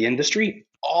bringing to the industry,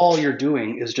 all you're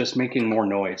doing is just making more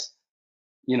noise.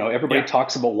 Everybody yeah.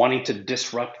 talks about wanting to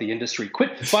disrupt the industry.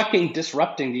 Quit fucking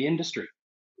disrupting the industry.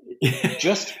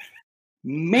 Just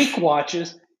make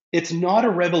watches. It's not a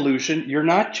revolution. You're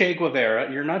not Che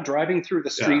Guevara. You're not driving through the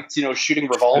Yeah. streets, shooting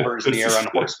revolvers in the air on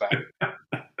horseback.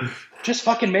 Just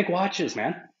fucking make watches,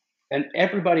 man. And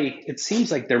everybody, it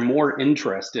seems like they're more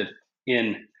interested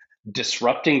in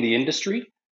disrupting the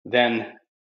industry than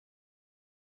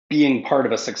being part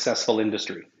of a successful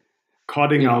industry.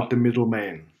 Cutting out the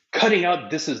middleman. Cutting out,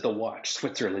 this is the watch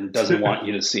Switzerland doesn't want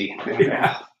you to see.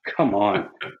 Yeah. Oh, come on.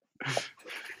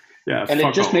 Yeah, And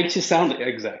it just off. makes you sound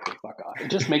exactly fuck off. It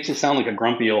just makes you sound like a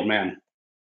grumpy old man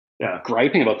Yeah,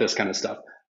 griping about this kind of stuff.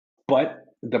 But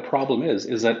the problem is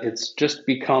that it's just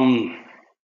become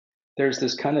there's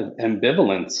this kind of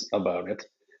ambivalence about it.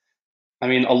 I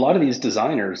mean, a lot of these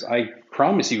designers, I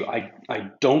promise you, I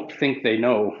don't think they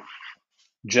know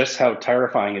just how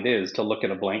terrifying it is to look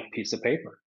at a blank piece of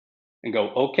paper and go,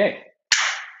 okay,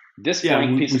 this Yeah,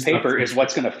 blank piece we of start paper from is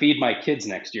what's scratch. going to feed my kids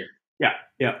next year.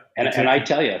 Yeah, And I exactly.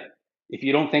 tell you, if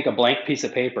you don't think a blank piece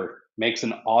of paper makes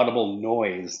an audible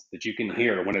noise that you can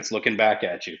hear when it's looking back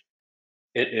at you,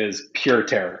 it is pure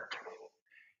terror.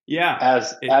 Yeah,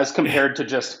 As compared to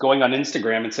just going on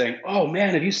Instagram and saying, "Oh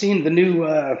man, have you seen the new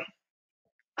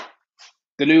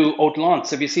Haute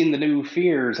Have you seen the new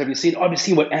Fears? Have you seen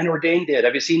what Anne Ordain did?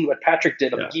 Have you seen what Patrick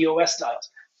did of yeah, EOS styles?"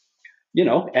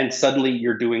 And suddenly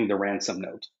you're doing the ransom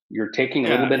note. You're taking a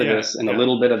little yeah, bit of yeah, this and a yeah.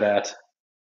 little bit of that,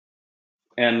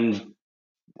 and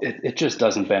it just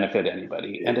doesn't benefit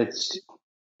anybody. And it's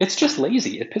just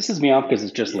lazy. It pisses me off because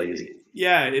it's just lazy.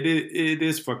 Yeah, it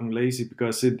is fucking lazy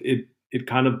because it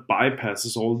kind of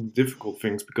bypasses all the difficult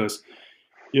things because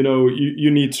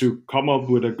you need to come up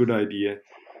with a good idea.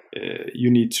 You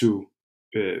need to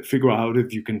figure out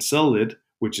if you can sell it,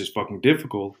 which is fucking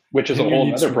difficult. Which is a Then you whole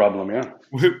need other to problem, yeah.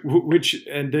 which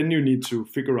and then you need to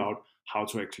figure out how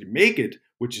to actually make it,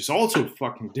 which is also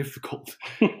fucking difficult.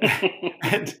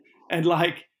 and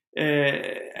like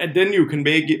and then you can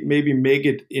make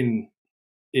it in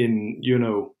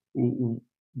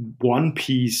one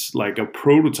piece, like a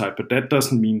prototype, but that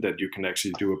doesn't mean that you can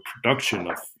actually do a production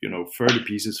of 30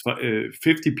 pieces,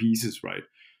 50 pieces, right?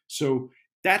 So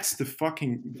that's the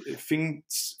fucking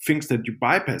things that you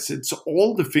bypass. It's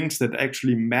all the things that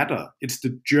actually matter. It's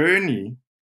the journey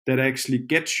that actually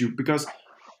gets you, because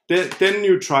then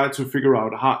you try to figure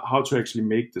out how to actually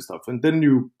make the stuff, and then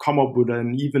you come up with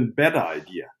an even better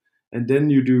idea, and then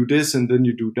you do this, and then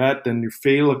you do that, then you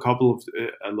fail a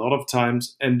lot of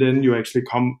times, and then you actually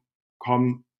come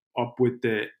up with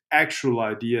the actual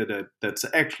idea that's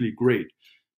actually great,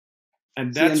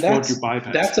 and See, and that's what you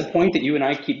that's bypass. a point that you and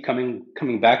I keep coming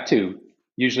back to.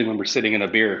 Usually, when we're sitting in a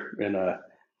beer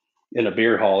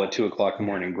hall at 2 o'clock in the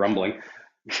morning, grumbling,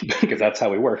 because that's how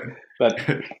we work. But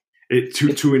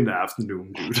Two in the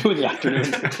afternoon, dude. 2 in the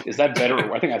afternoon, is that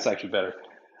better? I think that's actually better.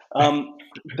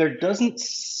 There doesn't,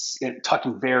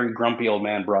 talking very grumpy old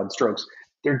man, broad strokes.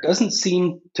 There doesn't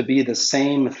seem to be the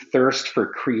same thirst for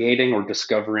creating or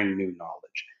discovering new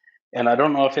knowledge. And I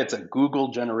don't know if it's a Google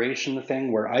generation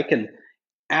thing where I can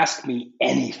ask me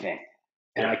anything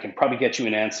and Yeah, I can probably get you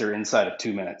an answer inside of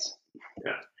 2 minutes,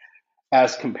 yeah,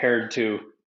 as compared to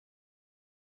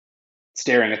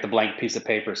staring at the blank piece of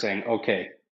paper saying, okay,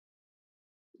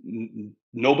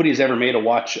 nobody's ever made a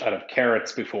watch out of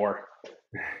carrots before.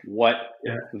 What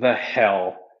yeah, the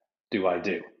hell do I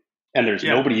do? And there's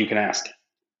yeah. nobody you can ask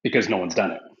because no one's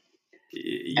done it.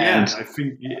 Yeah, And I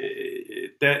think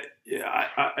that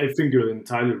I think you're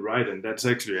entirely right, and that's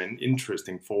actually an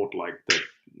interesting thought. Like that,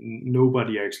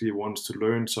 nobody actually wants to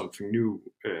learn something new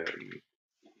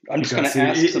I'm just going because to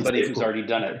ask it's somebody who's difficult. already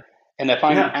done it. And if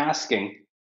I'm Yeah, asking,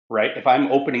 right, if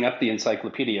I'm opening up the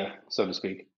encyclopedia, so to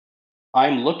speak,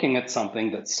 I'm looking at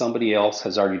something that somebody else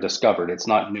has already discovered. It's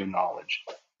not new knowledge.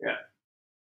 yeah,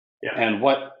 yeah, And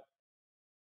what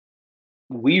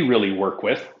we really work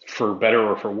with, for better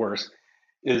or for worse,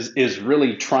 is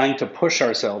really trying to push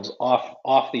ourselves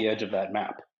off the edge of that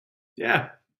map. yeah,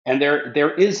 And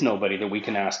there is nobody that we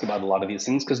can ask about a lot of these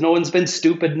things because no one's been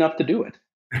stupid enough to do it.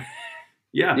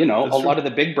 yeah. A That's true. lot of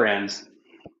the big brands,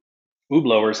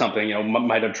 Hublot or something,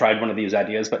 might have tried one of these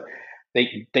ideas, but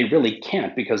they really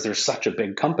can't because they're such a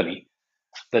big company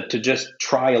that to just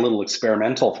try a little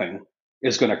experimental thing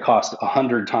is going to cost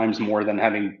 100 times more than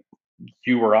having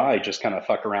you or I just kind of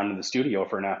fuck around in the studio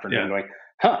for an afternoon Yeah, going,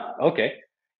 huh, okay,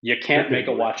 you that can't make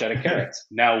didn't a work. watch out of carrots.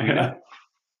 Now we Yeah, know.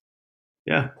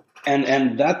 yeah,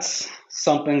 And that's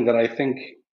something that I think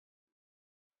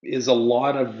is a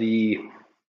lot of the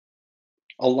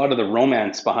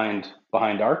romance behind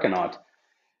Archanaut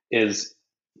is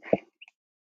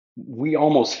we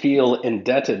almost feel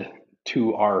indebted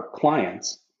to our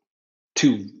clients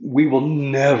to we will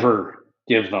never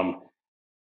give them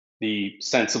the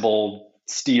sensible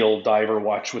steel diver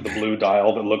watch with the blue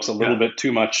dial that looks a little yeah, bit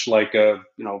too much like a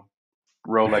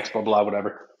Rolex blah blah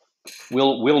whatever.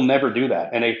 We'll never do that.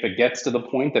 And if it gets to the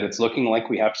point that it's looking like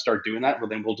we have to start doing that, well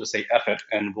then we'll just say F it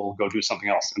and we'll go do something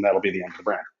else and that'll be the end of the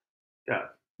brand.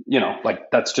 yeah.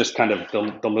 Like that's just kind of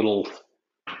the little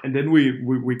And then we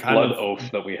kind blood of,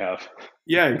 oath that we have.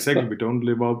 yeah, exactly. We don't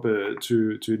live up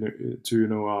to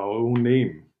our own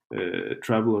name,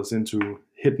 travel us into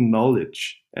hidden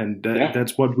knowledge, and Yeah.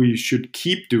 that's what we should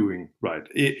keep doing, right?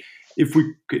 If we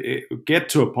get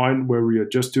to a point where we are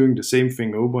just doing the same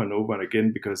thing over and over and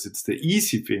again because it's the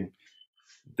easy thing,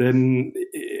 then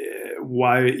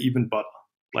why even bother?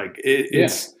 Like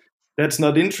it's that's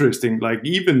not interesting. Like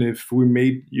even if we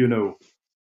made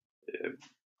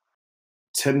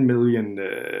 10 million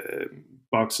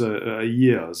bucks a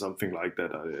year or something like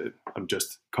that. I'm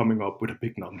just coming up with a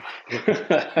big number.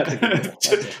 That's a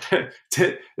good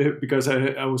one. Because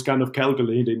I was kind of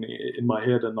calculating in my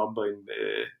head a number in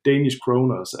Danish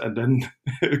kroners and then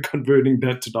converting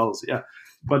that to dollars. Yeah,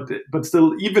 but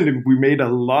still, even if we made a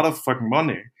lot of fucking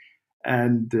money,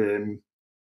 and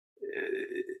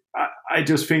I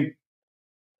just think,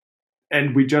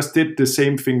 and we just did the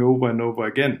same thing over and over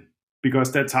again,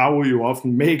 because that's how you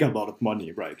often make a lot of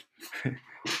money, right?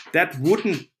 That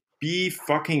wouldn't be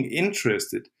fucking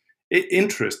interesting,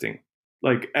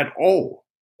 like at all.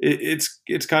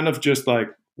 It's kind of just like,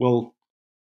 well,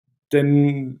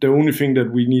 then the only thing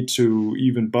that we need to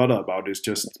even bother about is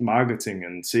just marketing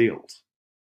and sales,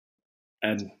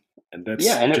 and that's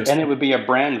and it would be a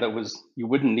brand that was, you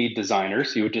wouldn't need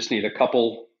designers, you would just need a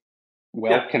couple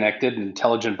well-connected,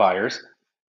 intelligent buyers.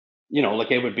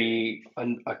 Like it would be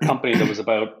a company that was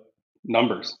about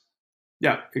numbers.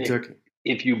 Yeah, exactly.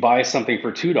 If you buy something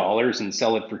for $2 and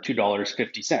sell it for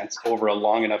 $2.50 over a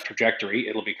long enough trajectory,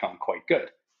 it'll become quite good.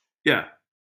 Yeah.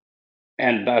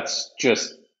 And that's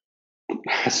just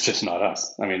not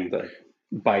us. I mean,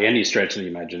 by any stretch of the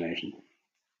imagination.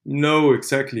 No,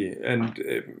 exactly. And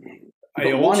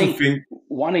I also think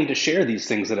wanting to share these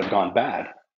things that have gone bad,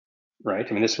 right?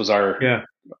 I mean, this was our,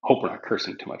 hope we're not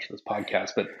cursing too much in this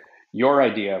podcast, but your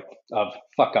idea of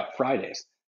fuck up Fridays.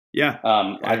 Yeah.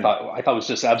 I thought it was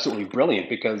just absolutely brilliant,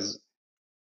 because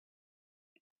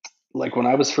like when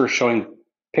I was first showing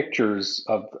pictures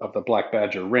of the Black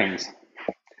Badger rings,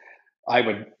 I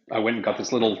went and got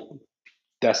this little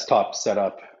desktop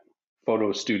setup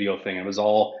photo studio thing. It was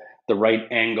all the right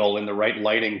angle and the right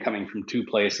lighting coming from two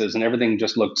places, and everything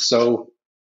just looked so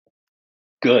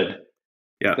good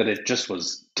that it just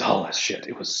was dull as shit.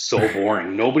 It was so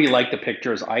boring. Nobody liked the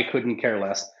pictures. I couldn't care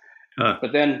less.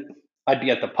 But then I'd be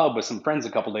at the pub with some friends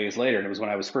a couple days later, and it was when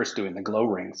I was first doing the glow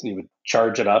rings, and you would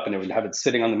charge it up and it would have it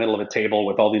sitting on the middle of a table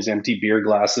with all these empty beer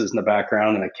glasses in the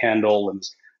background and a candle and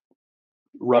this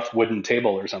rough wooden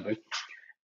table or something.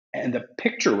 And the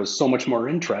picture was so much more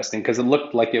interesting because it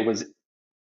looked like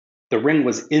the ring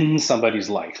was in somebody's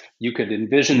life. You could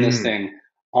envision this thing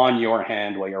on your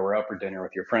hand while you were out for dinner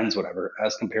with your friends, whatever,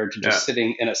 as compared to just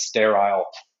sitting in a sterile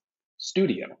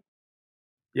studio.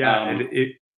 Yeah,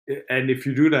 and if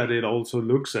you do that, it also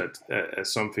looks at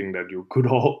as something that you could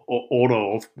order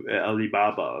off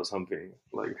Alibaba or something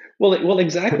like. Well,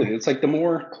 exactly. It's like the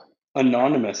more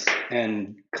anonymous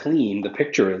and clean the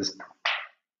picture is,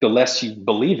 the less you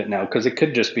believe it now, because it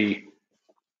could just be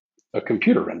a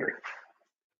computer rendering.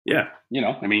 Yeah.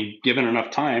 I mean, given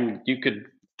enough time, you could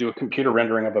do a computer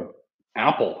rendering of an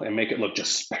apple and make it look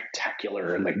just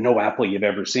spectacular and like no apple you've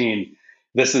ever seen.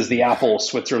 This is the apple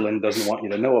Switzerland doesn't want you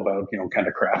to know about, kind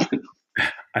of crap.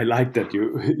 I like that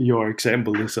your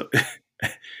example is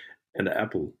an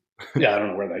apple. Yeah, I don't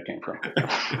know where that came from.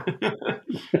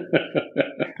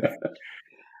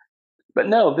 But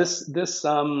no, this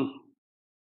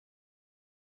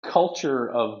culture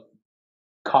of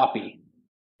copy,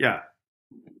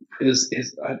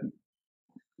 is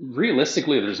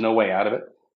realistically, there's no way out of it.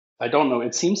 I don't know.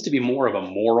 It seems to be more of a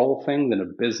moral thing than a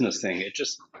business thing. It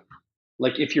just,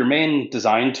 like, if your main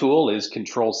design tool is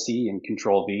Control C and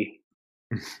Control V,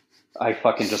 I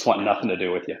fucking just want nothing to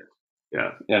do with you.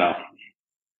 Yeah.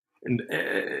 And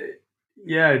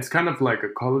it's kind of like a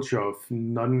culture of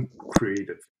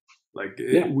non-creative. Like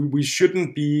we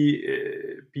shouldn't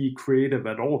be creative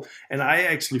at all. And I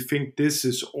actually think this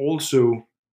is also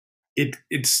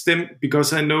it's stem,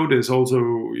 because I know there's also,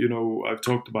 I've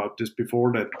talked about this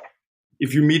before, that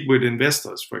if you meet with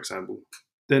investors, for example,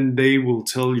 then they will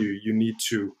tell you need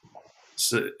to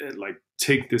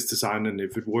take this design, and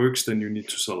if it works, then you need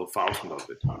to sell 1,000 of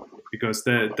it, because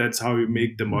that's how you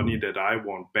make the money that I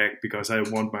want back, because I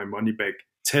want my money back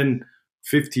 10,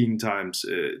 15 times,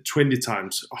 20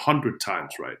 times, 100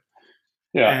 times, right?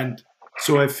 Yeah. And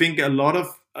so I think a lot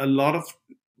of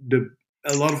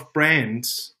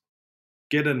brands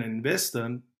get an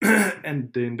investor,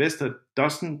 and the investor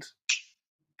doesn't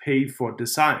pay for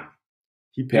design.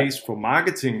 He pays for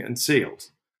marketing and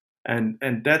sales, and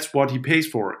that's what he pays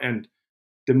for. And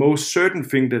the most certain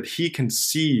thing that he can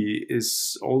see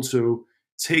is also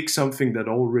take something that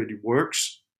already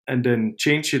works and then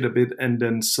change it a bit and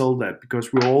then sell that,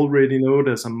 because we already know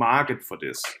there's a market for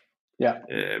this. Yeah.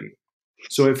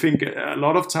 So I think a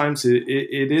lot of times it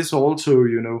is also,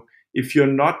 if you're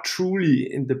not truly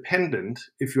independent,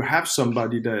 if you have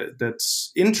somebody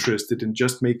that's interested in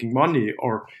just making money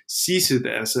or sees it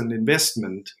as an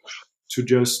investment, to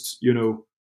just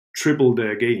triple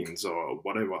their gains or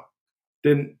whatever,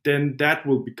 then that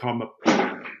will become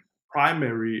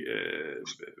primary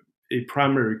a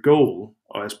primary goal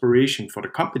or aspiration for the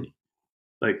company.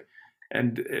 Like,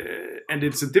 and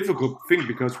it's a difficult thing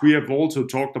because we have also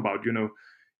talked about,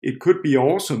 it could be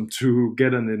awesome to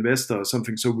get an investor or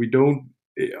something, so we don't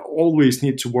always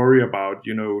need to worry about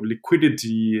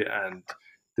liquidity and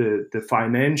the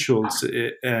financials,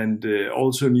 and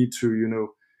also need to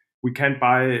we can't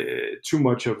buy too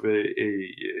much of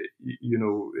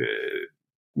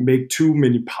make too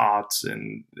many parts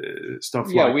and stuff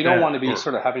like that. Yeah, we don't want to be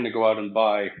sort of having to go out and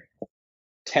buy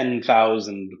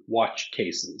 10,000 watch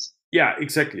cases. Yeah,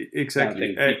 exactly.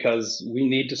 Because we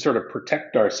need to sort of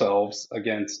protect ourselves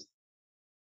against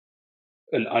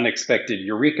an unexpected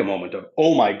eureka moment of,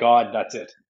 oh my God, that's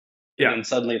it. And then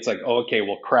suddenly it's like, oh, okay,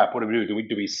 well, crap, what do we do?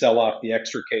 Do we sell off the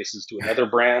extra cases to another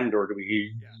brand, or do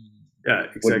we? Yeah,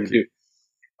 exactly.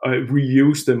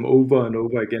 Reuse them over and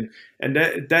over again, and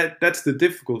that's the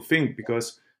difficult thing,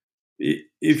 because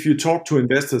if you talk to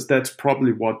investors, that's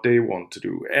probably what they want to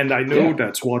do, and I know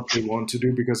that's what they want to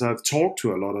do because I've talked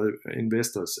to a lot of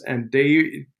investors, and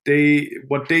they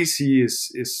what they see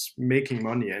is making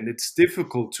money, and it's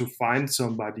difficult to find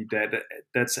somebody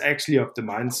that's actually of the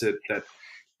mindset that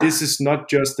this is not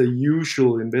just a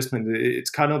usual investment.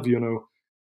 It's kind of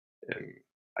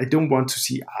I don't want to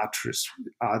see art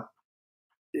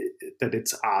that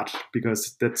it's art,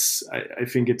 because that's I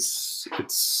think it's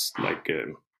like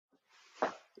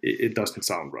it doesn't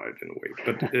sound right in a way,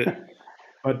 but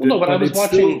I was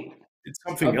watching. It's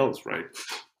something else, right?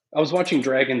 I was watching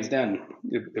Dragon's Den.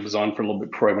 It was on for a little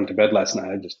bit before I went to bed last night.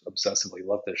 I just obsessively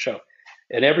love this show,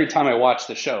 and every time I watch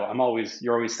the show,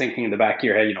 you're always thinking in the back of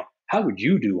your head, how would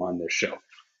you do on this show?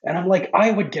 And I'm like,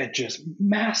 I would get just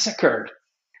massacred.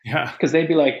 Yeah, because they'd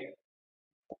be like,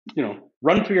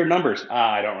 run through your numbers.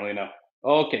 I don't really know.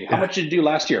 Okay, how much did you do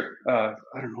last year? I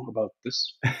don't know about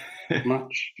this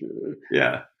much.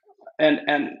 Yeah.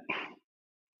 And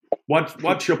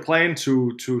what's your plan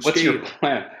to what's scale? your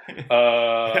plan?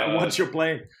 What's your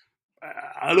plan?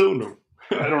 I don't know.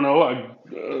 I don't know. I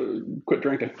quit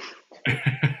drinking.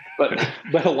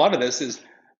 But a lot of this is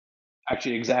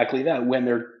actually exactly that. When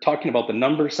they're talking about the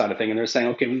numbers side of thing, and they're saying,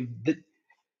 okay,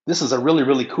 this is a really,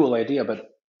 really cool idea, but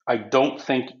I don't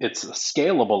think it's a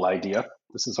scalable idea.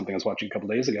 This is something I was watching a couple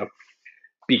of days ago,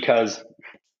 because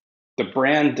the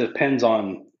brand depends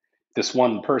on this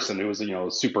one person who was,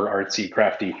 super artsy,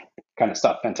 crafty kind of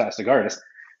stuff, fantastic artist.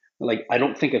 Like, I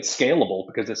don't think it's scalable,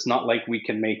 because it's not like we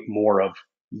can make more of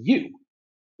you.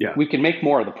 Yeah. We can make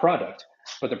more of the product,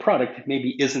 but the product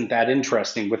maybe isn't that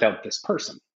interesting without this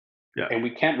person. Yeah. And we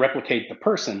can't replicate the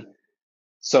person.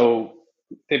 So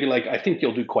they'd be like, I think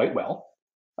you'll do quite well.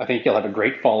 I think you'll have a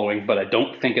great following, but I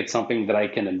don't think it's something that I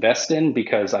can invest in,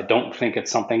 because I don't think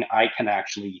it's something I can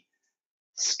actually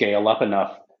scale up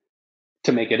enough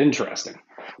to make it interesting.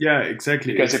 Yeah,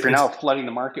 exactly. Because if you're now flooding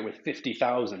the market with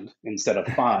 50,000 instead of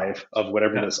 5 of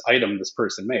whatever this item this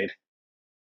person made,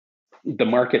 the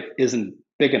market isn't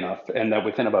big enough, and that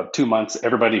within about 2 months,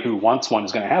 everybody who wants one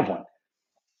is going to have one.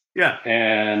 Yeah.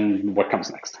 And what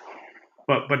comes next?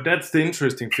 But that's the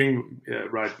interesting thing,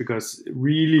 right? Because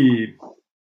really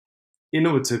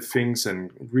innovative things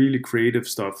and really creative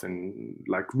stuff and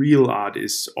like real art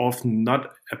is often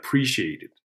not appreciated,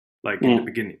 like in the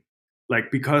beginning, like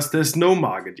because there's no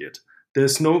market yet,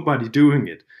 there's nobody doing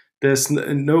it, there's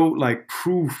no like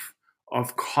proof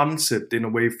of concept in a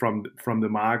way from the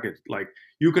market. Like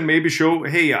you can maybe show,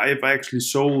 hey, I've actually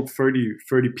sold 30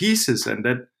 pieces, and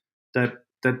that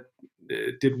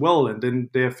did well, and then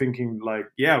they're thinking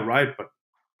like, yeah, right, but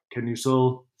can you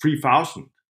sell 3,000?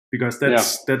 Because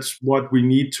that's what we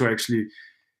need to actually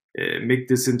make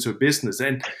this into a business.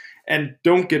 And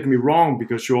don't get me wrong,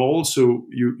 because you also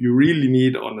you really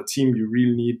need on a team, you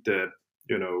really need the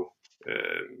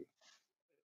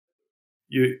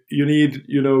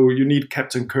you need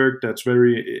Captain Kirk that's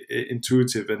very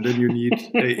intuitive, and then you need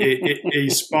a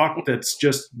Spock that's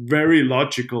just very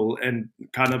logical, and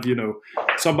kind of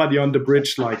somebody on the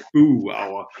bridge like Boo,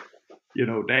 our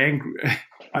the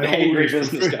angry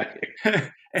business guy.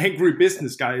 Angry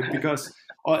business guy, because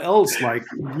or else like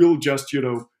we'll just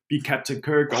be Captain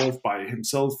Kirk off by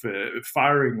himself,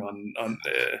 firing on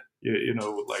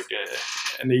like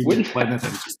an alien planet.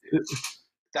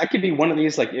 That could be one of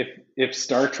these, like if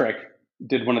Star Trek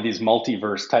did one of these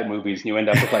multiverse type movies, and you end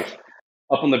up with like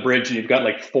up on the bridge and you've got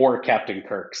like 4 Captain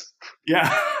Kirks.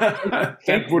 Yeah.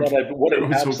 What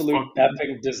an absolute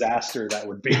epic disaster that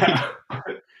would be. Yeah.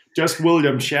 Just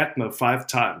William Shatner 5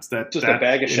 times. A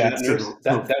bag of Shatners.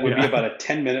 That would be about a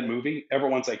 10-minute movie.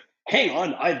 Everyone's like, hang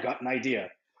on, I've got an idea.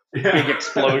 Yeah.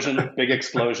 big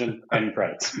explosion, end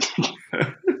credits.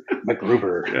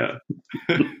 MacGruber. Yeah.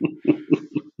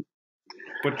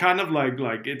 But kind of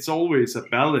like it's always a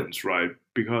balance, right?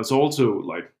 Because also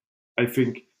like I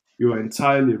think you are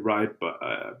entirely right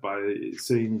by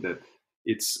saying that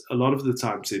it's a lot of the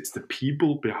times it's the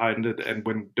people behind it, and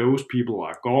when those people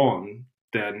are gone,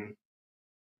 then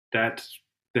that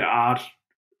the art,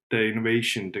 the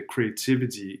innovation, the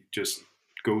creativity just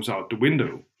goes out the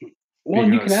window Well,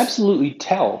 and you can because absolutely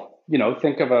tell.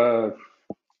 Think of a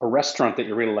restaurant that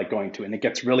you really like going to, and it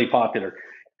gets really popular,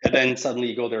 and then suddenly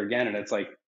you go there again, and it's like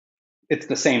it's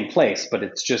the same place, but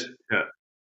it's just yeah,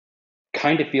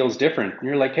 kind of feels different. And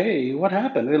you're like, hey, what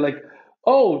happened? They're like,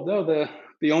 oh no,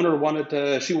 the owner wanted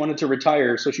to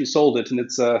retire, so she sold it, and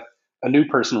it's a new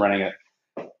person running it.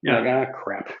 You're yeah, like,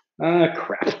 crap.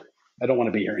 I don't want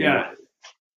to be here anymore.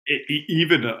 yeah.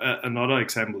 Even another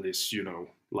example is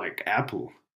like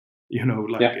Apple.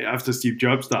 Like Yeah, after Steve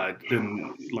Jobs died,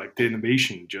 then like the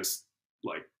innovation just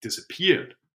like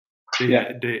disappeared.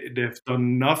 yeah. They've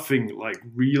done nothing like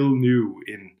real new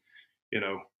in you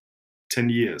know 10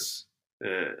 years,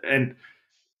 and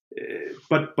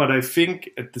but I think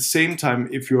at the same time,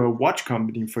 if you're a watch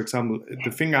company, for example,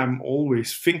 the thing I'm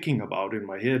always thinking about in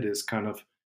my head is kind of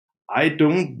I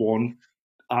don't want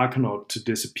Argonaut to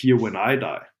disappear when I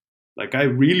die. Like I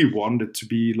really want it to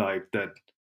be like that.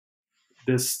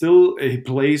 There's still a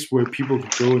place where people can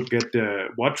go and get their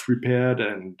watch repaired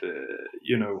and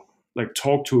like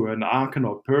talk to an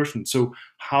Argonaut person. So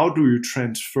how do you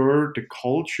transfer the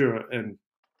culture and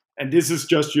this is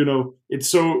just it's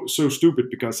so stupid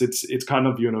because it's kind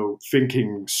of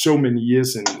thinking so many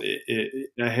years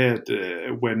ahead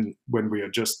when we are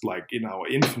just like in our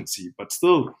infancy, but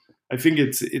still I think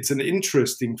it's an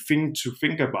interesting thing to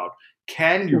think about.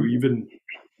 Can you even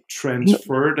No,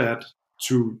 transfer that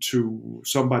to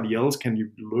somebody else? Can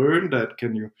you learn that?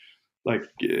 Can you like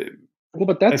well,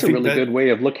 but I that's a think really that good way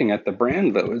of looking at the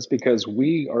brand, though, is because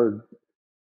we are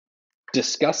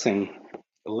discussing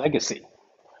legacy.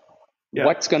 yeah,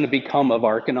 What's going to become of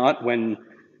Argonaut when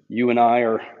you and I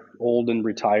are old and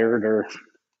retired or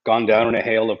gone down in a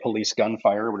hail of police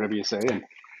gunfire or whatever you say? And,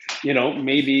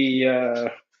 maybe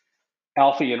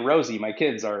Alfie and Rosie, my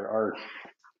kids, are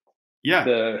yeah,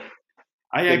 the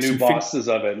I the new actually think. bosses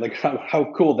of it. Like,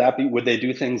 how cool would that be? Would they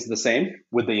do things the same?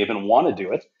 Would they even want to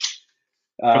do it?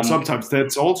 But Um, sometimes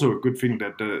that's also a good thing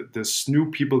that there's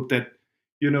new people that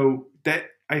that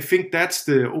I think that's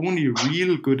the only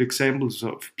real good examples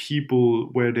of people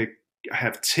where they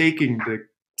have taken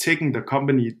the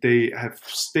company, they have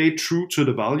stayed true to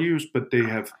the values, but they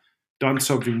have done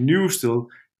something new still.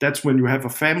 That's when you have a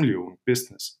family owned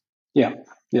business. yeah,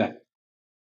 yeah.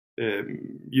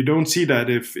 You don't see that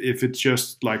if it's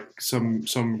just like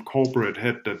some corporate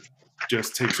head that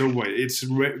just takes over. It's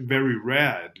very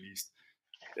rare, at least.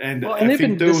 And Well, I and think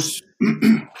even this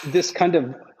those. this kind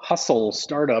of hustle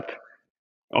startup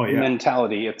Oh yeah,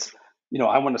 mentality. It's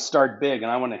I want to start big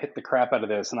and I want to hit the crap out of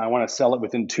this and I want to sell it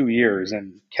within 2 years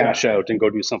and yeah. cash out and go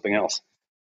do something else.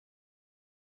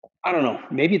 I don't know.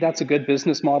 Maybe that's a good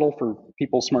business model for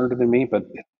people smarter than me, but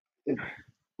it,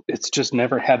 it's just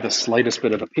never had the slightest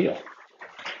bit of appeal.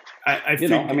 I I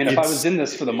think mean, if I was it's in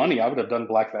this for the money, I would have done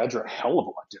Black Badger a hell of a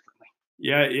lot differently.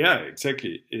 yeah,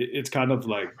 exactly. It's kind of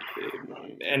like,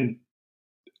 and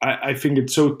I think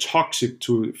it's so toxic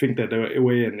to think that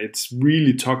way, and it's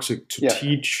really toxic to Yeah,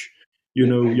 teach,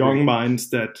 yeah, I young agree. minds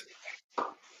that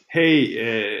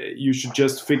hey, you should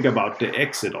just think about the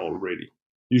exit already.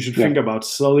 You should Yeah, think about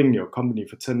selling your company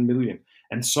for 10 million.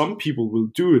 And some people will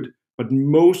do it, but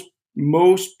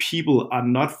most people are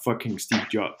not fucking Steve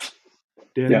Jobs.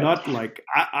 They're yeah. not like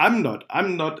I'm not.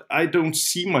 I don't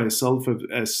see myself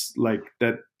as like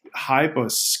that hyper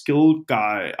skilled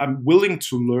guy. I'm willing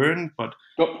to learn, but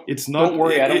it's Don't not.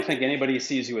 worry. I don't think anybody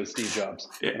sees you as Steve Jobs.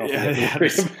 I don't think you have to Yeah,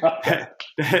 worry about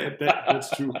that's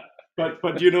that. true. But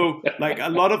like a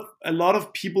lot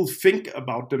of people think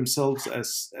about themselves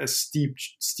as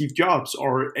Steve Jobs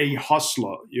or a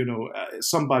hustler.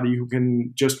 Somebody who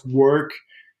can just work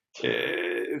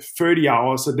 30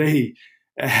 hours a day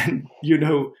and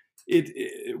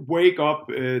wake up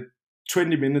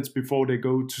 20 minutes before they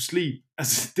go to sleep.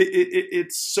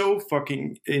 It's so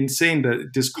fucking insane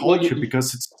that this Well, culture,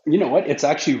 because it's you know what? It's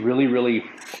actually really, really,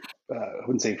 I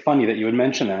wouldn't say funny that you would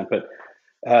mention that, but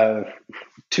uh,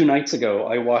 2 nights ago,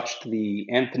 I watched the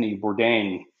Anthony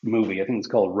Bourdain movie. I think it's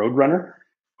called Roadrunner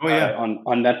oh yeah,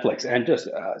 on Netflix, and just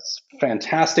it's a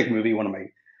fantastic movie. One of my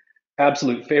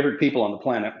absolute favorite people on the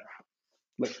planet.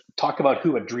 Like, talk about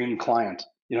who a dream client.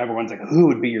 Everyone's like, who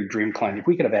would be your dream client? If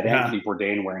we could have had yeah, Anthony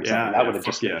Bourdain wearing something, yeah, that yeah, would have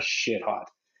fuck just been yeah, shit hot.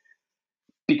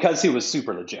 because he was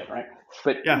super legit, right?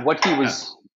 But Yeah, yeah,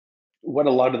 what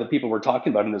a lot of the people were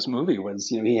talking about in this movie was,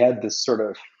 he had this sort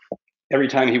of, every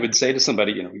time he would say to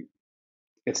somebody,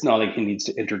 it's not like he needs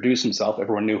to introduce himself.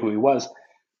 Everyone knew who he was.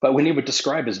 But when he would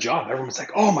describe his job, everyone was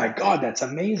like, oh my God, that's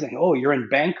amazing. Oh, you're in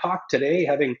Bangkok today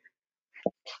having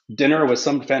dinner with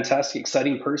some fantastic,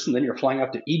 exciting person. Then you're flying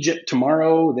up to Egypt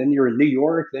tomorrow. Then you're in New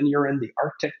York. Then you're in the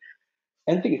Arctic.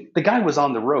 And the guy was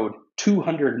on the road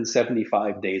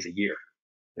 275 days a year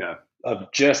yeah,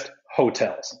 of just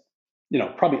hotels,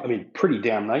 probably, I mean, pretty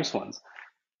damn nice ones,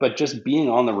 but just being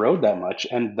on the road that much.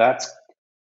 And I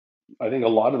think a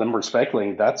lot of them were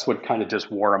speculating that's what kind of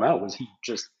just wore him out, was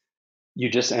you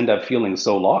just end up feeling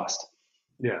so lost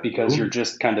yeah. because you're Lonely.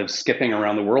 just kind of skipping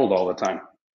around the world all the time.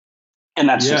 And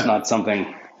that's just Yeah. not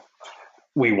something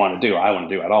we want to do. I want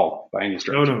to do at all by any No,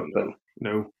 stretch. no, But no,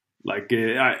 no. Like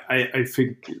I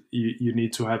think you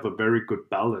need to have a very good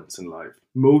balance in life.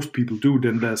 Most people do.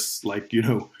 Then there's like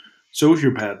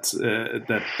sociopaths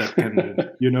that can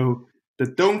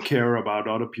that don't care about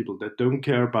other people, that don't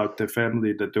care about their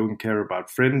family, that don't care about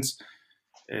friends,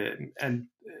 and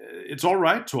it's all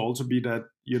right to also be that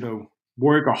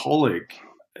workaholic,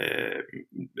 uh,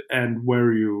 and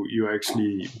where you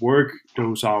actually work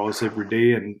those hours every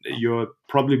day, and you're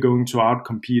probably going to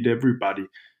outcompete everybody.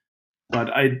 But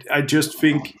I just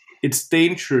think it's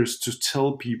dangerous to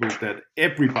tell people that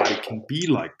everybody can be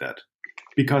like that,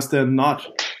 because they're not.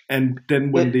 And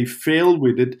then when it, they fail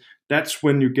with it, that's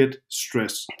when you get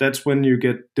stress. That's when you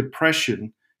get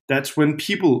depression. That's when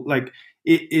people like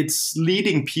it's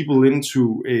leading people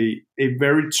into a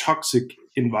very toxic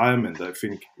environment. I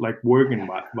think, like work I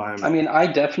environment. mean, I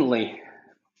definitely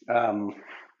um,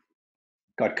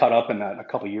 got caught up in that a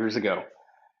couple years ago.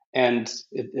 And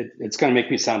it's going to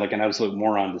make me sound like an absolute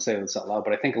moron to say this out loud,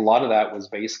 but I think a lot of that was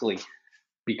basically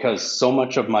because so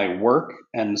much of my work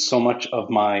and so much of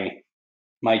my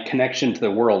connection to the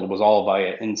world was all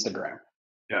via Instagram.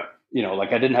 Yeah, Like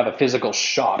I didn't have a physical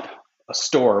shop, a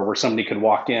store where somebody could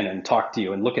walk in and talk to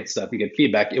you and look at stuff and get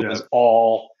feedback. It yeah, was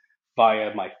all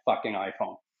via my fucking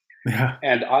iPhone. yeah,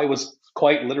 And I was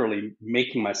quite literally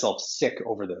making myself sick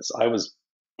over this. I was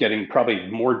getting probably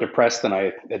more depressed than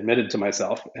I admitted to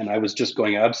myself. And I was just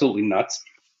going absolutely nuts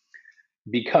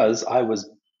because I was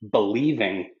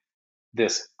believing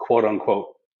this quote unquote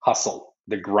hustle,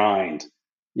 the grind,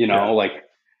 yeah, like,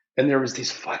 and there was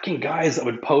these fucking guys that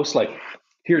would post like,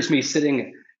 here's me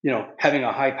sitting, having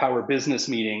a high power business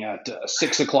meeting at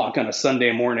 6 o'clock on a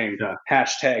Sunday morning, yeah,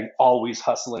 hashtag always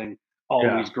hustling,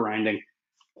 yeah, always grinding.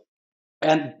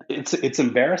 And it's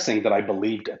embarrassing that I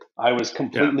believed it. I was yeah.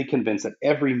 completely convinced that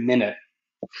every minute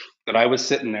that I was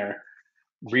sitting there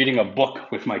reading a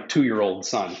book with my 2-year-old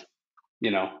son, you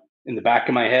know, in the back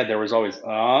of my head there was always,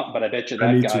 but I bet you I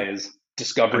that need guy to is I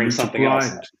discovering need to something else.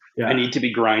 grind. I Yeah. need to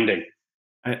be grinding.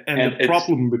 And the And it's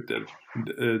problem with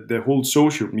the whole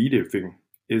social media thing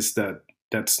is that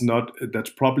that's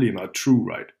probably not true,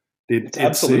 right? it's It's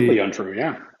absolutely untrue.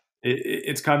 Yeah.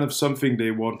 it's kind of something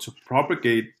they want to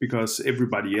propagate because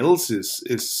everybody else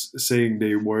is saying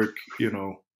they work,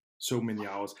 so many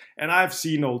hours. And I've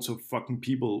seen also fucking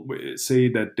people say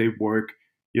that they work,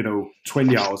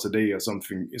 20 hours a day or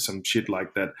something, some shit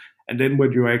like that. And then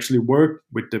when you actually work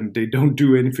with them, they don't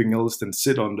do anything else than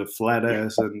sit on the flat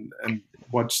ass and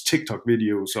watch TikTok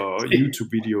videos or YouTube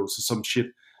videos or some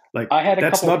shit. Like I had a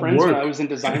that's couple not friends when work. I was in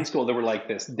design school that were like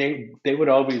this. They would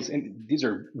always, and these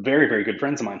are very very good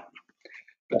friends of mine,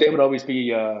 but they would always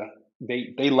be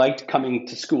they liked coming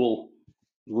to school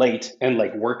late and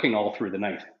like working all through the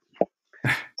night.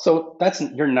 So that's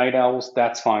your night owls.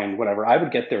 That's fine, whatever. I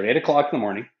would get there at 8 o'clock in the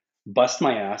morning, bust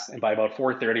my ass, and by about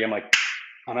 4:30, I'm like,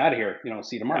 I'm out of here. See you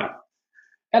Yeah, tomorrow.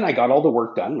 And I got all the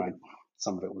work done.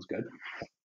 Some of it was good,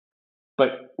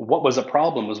 but what was a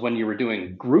problem was when you were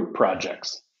doing group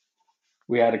projects.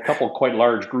 We had a couple quite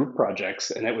large group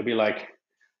projects, and it would be like,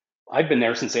 I've been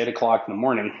there since 8 o'clock in the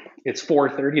morning. It's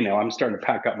 4:30 now. I'm starting to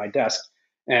pack up my desk.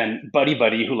 And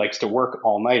buddy, who likes to work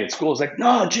all night at school, is like,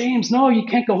 "No, James, no, you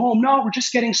can't go home. No, we're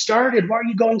just getting started. Why are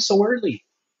you going so early?"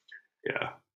 yeah.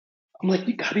 I'm like,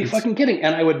 "You gotta be It's fucking kidding!"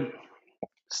 And I would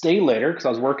stay later because I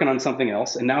was working on something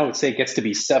else. And now, let's say it gets to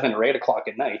be 7 or 8 o'clock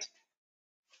at night,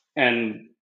 and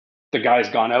the guy's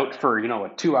gone out for a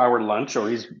 2-hour lunch, or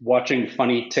he's watching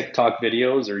funny TikTok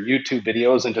videos or YouTube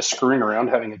videos and just screwing around,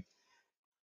 having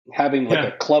like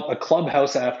yeah. a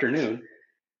clubhouse afternoon.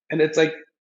 And it's like,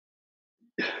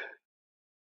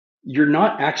 you're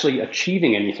not actually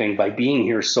achieving anything by being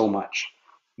here so much,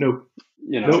 No,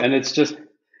 and no. it's just,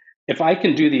 if I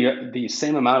can do the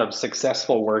same amount of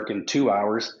successful work in 2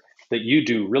 hours that you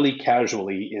do really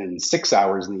casually in 6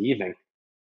 hours in the evening,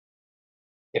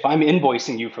 if I'm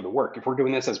invoicing you for the work, if we're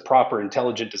doing this as proper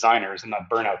intelligent designers and not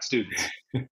burnout students,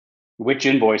 which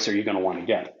invoice are you going to want to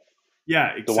get?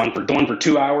 Yeah, The exactly. one for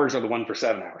 2 hours or the one for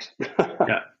 7 hours?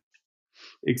 Yeah,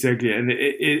 exactly. And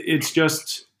it's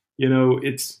just, you know,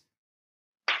 it's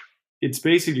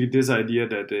basically this idea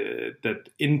that that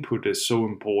input is so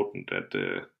important, that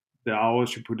the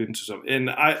hours you put into something. And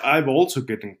I've also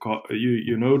getting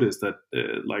you notice that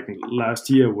like last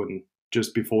year, when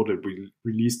just before that we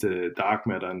released the dark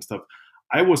matter and stuff,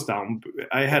 I was down.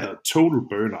 I had a total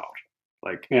burnout,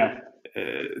 like Yeah.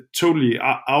 totally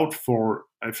out for,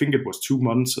 I think it was 2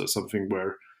 months or something,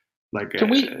 where like Can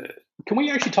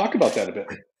we actually talk about that a bit?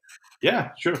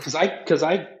 yeah, sure. Because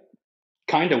I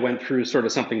kind of went through sort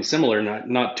of something similar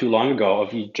not too long ago.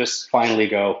 Of you just finally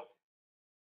go,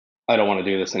 I don't want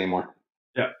to do this anymore.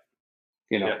 Yeah,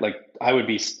 You know, yeah. like I would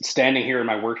be standing here in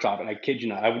my workshop, and I kid you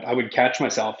not, I would catch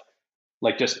myself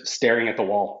like just staring at the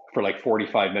wall for like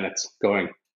 45 minutes, going,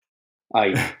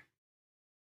 I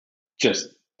just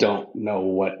don't know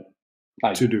what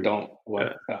I To do. don't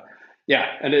what. Yeah,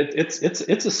 and it's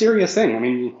a serious thing. I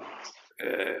mean,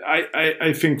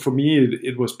 I think for me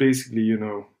it was basically, you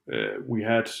know, we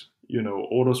had, you know,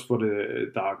 orders for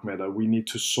the dark matter. We needed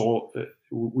to solve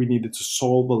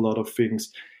a lot of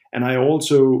things, and I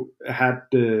also had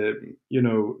the, you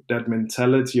know, that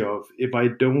mentality of, if I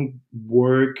don't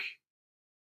work,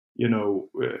 you know,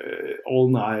 all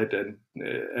night, and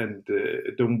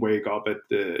don't wake up at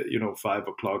the, you know, 5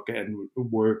 o'clock and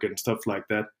work and stuff like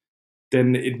that,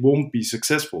 then it won't be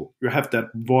successful. You have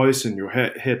that voice in your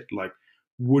head, like,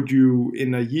 would you,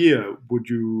 in a year, would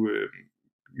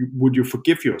you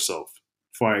forgive yourself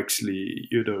for actually,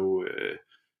 you know,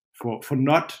 for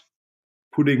not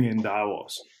putting in the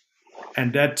hours?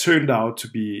 And that turned out to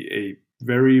be a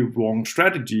very wrong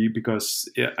strategy, because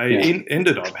I yeah,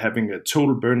 ended up having a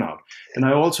total burnout. And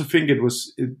I also think it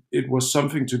was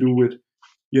something to do with,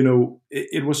 you know,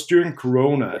 it was during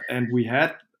Corona, and we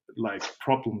had like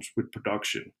problems with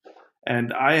production.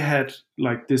 And I had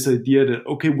like this idea that,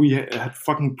 okay, we had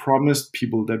fucking promised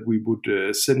people that we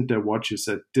would send their watches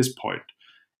at this point,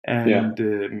 yeah,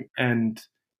 and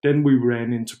then we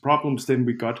ran into problems. Then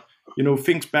we got, you know,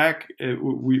 things back.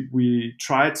 We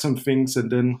tried some things,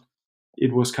 and then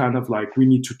it was kind of like, we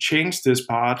need to change this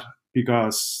part,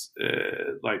 because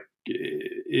like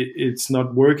it's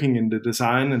not working in the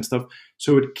design and stuff.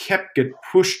 So it kept get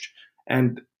pushed,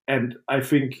 and I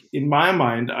think in my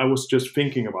mind I was just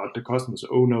thinking about the customers.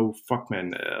 Oh no, fuck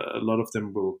man, a lot of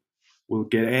them will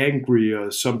get angry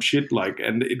or some shit, like.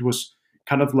 And it was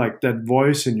kind of like that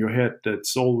voice in your head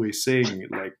that's always saying,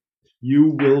 like,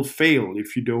 you will fail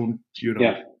if you don't, you know,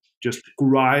 yeah. just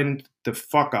grind the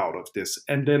fuck out of this.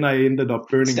 And then I ended up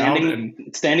burning out.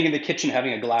 And Standing in the kitchen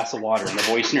having a glass of water, and the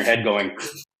voice in your head going,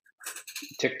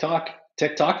 TikTok,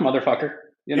 TikTok, motherfucker.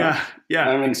 You know, yeah, yeah,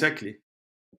 I mean, exactly.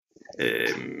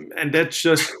 And that's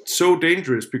just so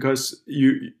dangerous, because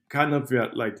you kind of, yeah,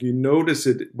 like, you notice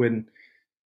it when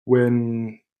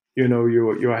you know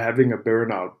you're having a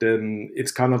burnout. Then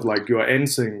it's kind of like you're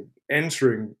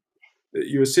answering,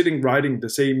 you're sitting writing the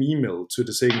same email to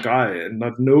the same guy, and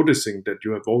not noticing that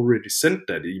you have already sent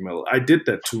that email. I did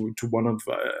that to one of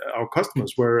our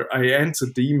customers, where I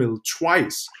answered the email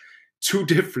twice, two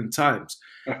different times.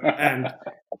 and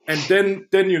and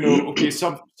then you know, okay,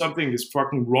 something is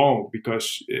fucking wrong,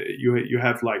 because you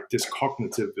have like this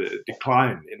cognitive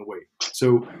decline in a way.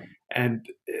 So, and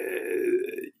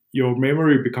your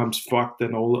memory becomes fucked,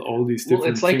 and all these well,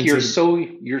 it's different like things.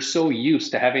 And you're so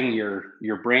used to having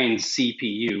your brain's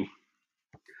CPU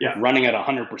yeah, running at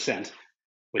 100% with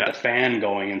the yeah, fan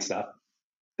going and stuff,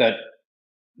 that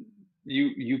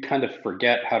you kind of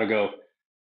forget how to go,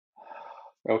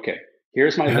 okay,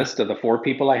 here's my yeah, list of the 4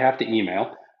 people I have to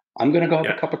email. I'm going to go have a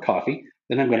yeah, cup of coffee,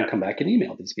 then I'm going yeah, to come back and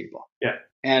email these people. yeah,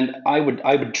 And I would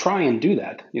try and do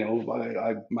that. You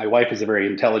know, my wife is a very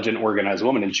intelligent, organized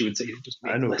woman, and she would say, just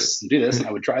I make know lists and do this. And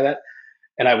I would try that.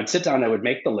 And I would sit down and I would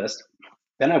make the list.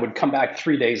 Then I would come back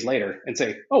 3 days later and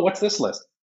say, oh, what's this list?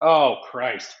 Oh,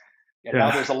 Christ. And now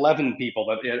yeah, there's 11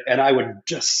 people and I would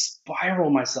just spiral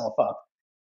myself up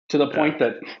to the yeah. point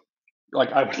that,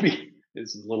 like, I would be,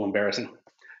 this is a little embarrassing,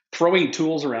 throwing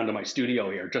tools around in my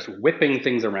studio here, just whipping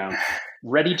things around,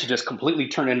 ready to just completely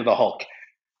turn into the Hulk.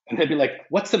 And they'd be like,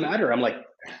 what's the matter? I'm like,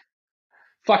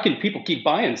 fucking people keep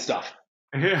buying stuff.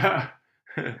 Yeah.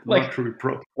 Like, Luxury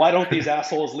pro. why don't these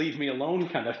assholes leave me alone,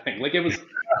 kind of thing. Like, it was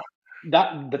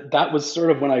that was sort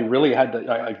of when I really had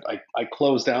to, I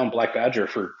closed down Black Badger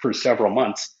for several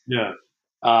months, Yeah,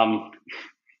 um,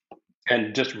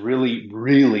 and just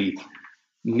really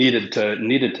needed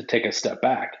to take a step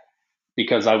back,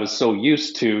 because I was so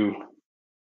used to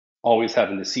always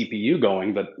having the CPU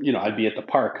going, but I'd be at the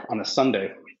park on a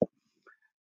Sunday,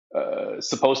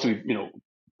 supposed to be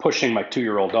pushing my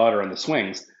 2-year-old daughter on the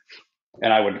swings,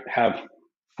 and I would have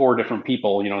 4 different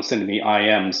people sending me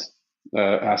IMs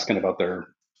asking about their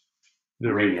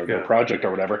ring or their project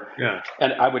or whatever,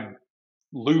 and I would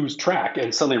lose track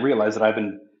and suddenly realize that I've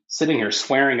been sitting here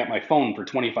swearing at my phone for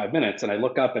 25 minutes, and I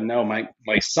look up and now my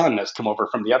son has come over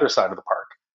from the other side of the park,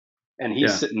 and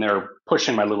he's sitting there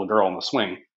pushing my little girl on the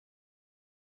swing,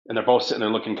 and they're both sitting there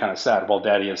looking kind of sad while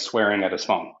daddy is swearing at his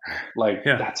phone. Like,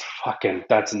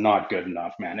 that's not good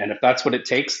enough, man. And if that's what it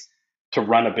takes to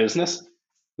run a business,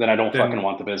 then I don't fucking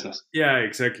want the business. Yeah,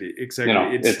 exactly. It's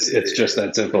just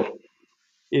that simple.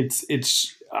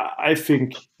 I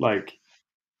think, like,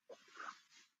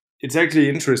 it's actually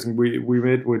interesting. We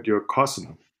met with your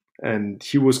cousin, and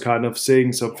he was kind of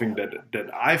saying something that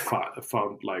I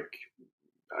found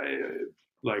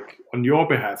like on your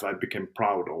behalf, I became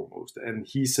proud almost. And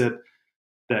he said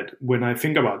that when I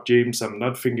think about James, I'm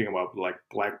not thinking about like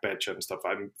Black Badger and stuff.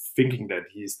 I'm thinking that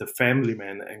he's the family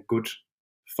man and good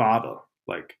father.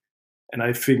 Like, and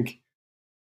I think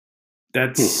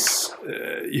that's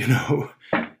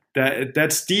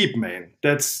that's deep, man.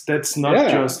 That's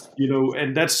not just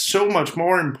and that's so much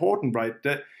more important, right?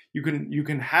 That you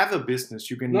can have a business.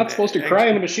 You can not supposed to cry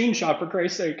in a machine shop, for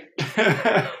Christ's sake.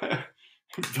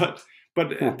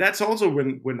 But that's also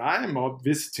when I am up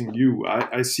visiting you,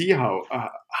 I see how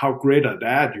great a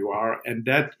dad you are, and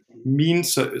that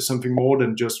means something more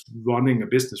than just running a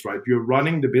business, right? You're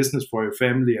running the business for your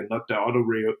family and not the other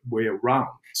way around.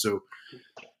 So,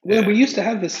 yeah, we used to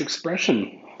have this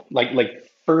expression, like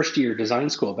first year design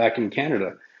school back in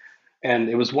Canada, and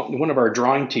it was one of our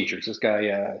drawing teachers, this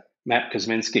guy Matt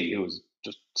Kosminski, who was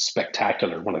just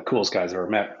spectacular, one of the coolest guys I've ever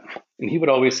met, and he would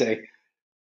always say,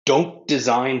 "Don't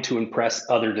design to impress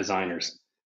other designers."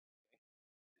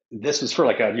 This was for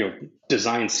like a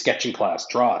design sketching class.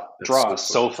 Draw a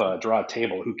sofa, draw a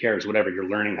table. Who cares? Whatever, you're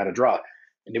learning how to draw.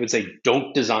 And they would say,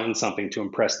 "Don't design something to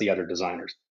impress the other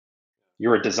designers.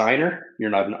 You're a designer. You're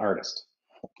not an artist.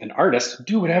 An artist,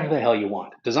 do whatever the hell you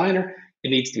want. Designer, it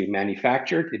needs to be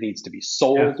manufactured. It needs to be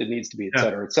sold. It needs to be et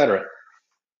cetera, et cetera."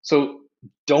 So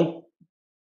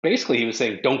basically he was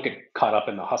saying, don't get caught up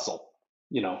in the hustle.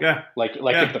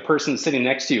 If the person sitting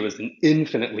next to you is an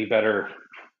infinitely better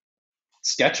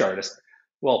sketch artist,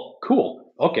 well,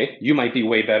 cool. Okay, you might be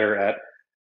way better at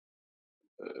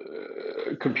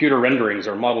computer renderings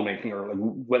or model making or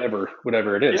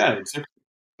whatever it is. Yeah, exactly.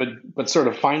 But sort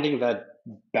of finding that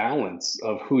balance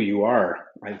of who you are,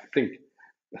 I think,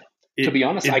 to be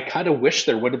honest, I kind of wish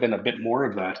there would have been a bit more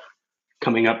of that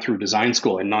coming up through design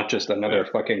school and not just another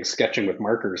fucking sketching with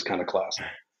markers kind of class.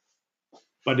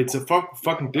 But it's a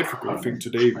fucking difficult thing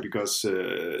today because,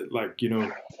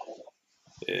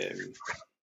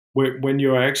 when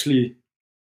you're actually,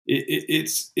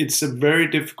 it's a very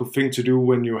difficult thing to do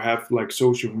when you have like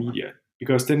social media,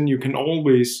 because then you can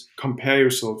always compare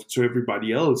yourself to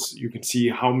everybody else. You can see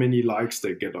how many likes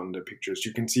they get on their pictures.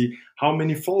 You can see how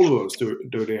many followers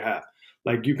do they have.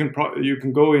 Like you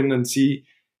can go in and see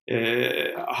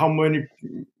how many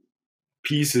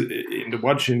pieces in the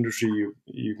watch industry.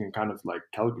 You can kind of like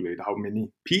calculate how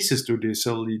many pieces do they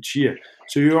sell each year.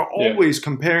 So you're always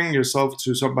comparing yourself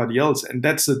to somebody else, and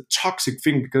that's a toxic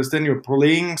thing, because then you're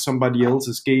playing somebody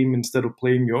else's game instead of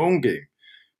playing your own game.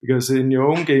 Because in your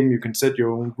own game you can set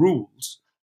your own rules.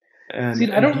 I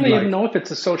don't really even know if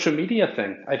it's a social media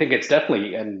thing. I think it's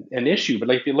definitely an issue. But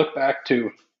like if you look back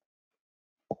to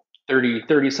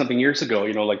 30 something years ago,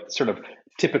 like sort of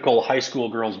typical high school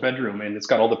girl's bedroom, and it's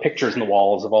got all the pictures on the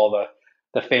walls of all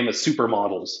the famous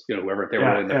supermodels, whoever they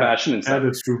were in the fashion and stuff.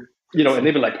 That's true. And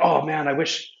they'd be like, "Oh man, I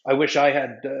wish I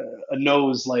had a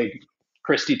nose like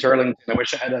Christy Turlington. I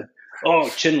wish I had a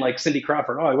chin like Cindy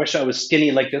Crawford. Oh, I wish I was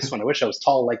skinny like this one. I wish I was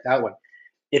tall like that one."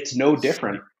 It's no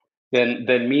different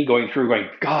than me going through going,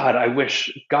 God, I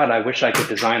wish I could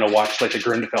design a watch like the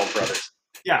Grinfeld brothers.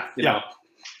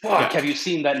 Fuck, have you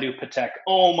seen that new Patek?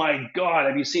 Oh my God,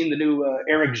 have you seen the new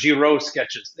Eric Giraud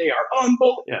sketches? They are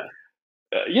unbelievable.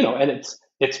 And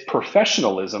it's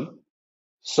professionalism.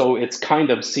 So it's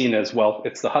kind of seen as, well,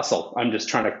 it's the hustle. I'm just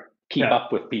trying to keep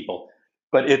up with people.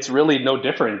 But it's really no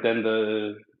different than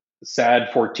the sad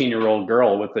 14-year-old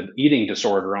girl with an eating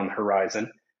disorder on the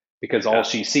horizon, because all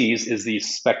she sees is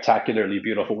these spectacularly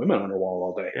beautiful women on her wall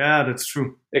all day. Yeah, that's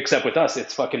true. Except with us,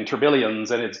 it's fucking tourbillons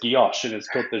and it's guilloche and it's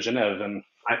Côte de Genève. And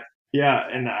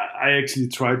I actually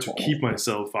try to keep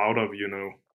myself out of,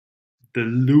 the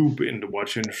loop in the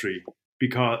watch industry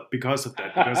because of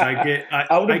that. Because I get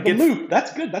out of the loop.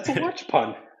 That's good. That's a watch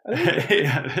pun. And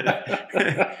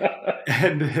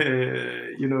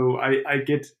I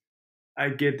get I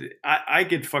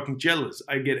get fucking jealous.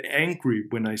 I get angry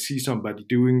when I see somebody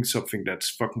doing something that's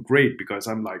fucking great because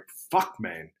I'm like, fuck,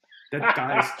 man, that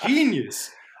guy's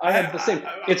genius. I have the same.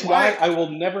 It's why I will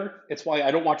never. It's why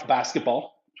I don't watch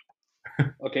basketball.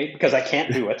 Okay, because I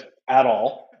can't do it at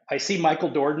all. I see Michael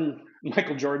Jordan dunk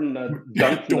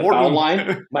from the foul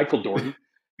line. Michael Jordan.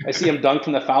 I see him dunk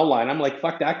from the foul line. I'm like,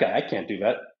 fuck that guy. I can't do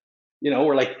that.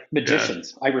 We're like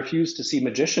magicians. Yeah. I refuse to see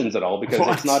magicians at all because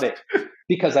it's not it.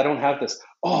 Because I don't have this.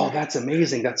 Oh, that's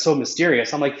amazing. That's so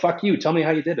mysterious. I'm like, fuck you. Tell me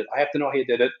how you did it. I have to know how you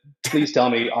did it. Please tell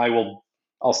me.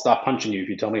 I'll stop punching you if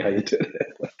you tell me how you did it.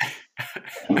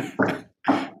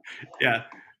 Yeah,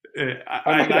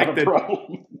 I like that.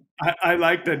 I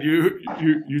like that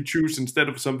you choose, instead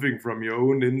of something from your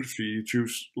own industry, you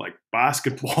choose like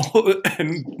basketball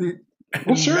and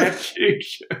sure. Magic.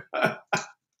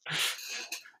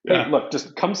 Hey, look,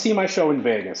 just come see my show in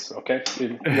Vegas, okay?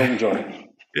 You'll enjoy it.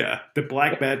 Yeah, the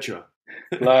Black Badger.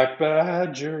 Black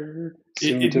Badger.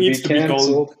 It needs to be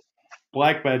called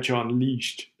Black Badger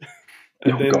Unleashed.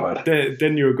 And God.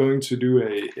 Then you're going to do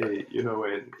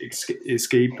an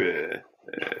escape.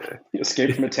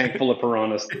 Escape from a tank full of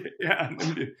piranhas. Yeah.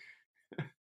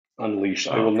 Unleashed.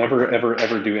 I will never, ever,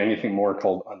 ever do anything more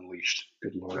called Unleashed.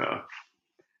 Good Lord. Yeah.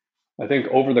 I think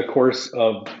over the course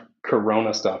of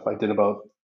Corona stuff, I did about,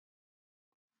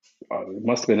 it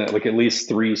must have been like at least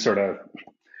 3 sort of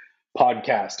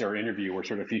podcast or interview or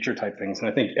sort of feature type things. And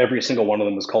I think every single one of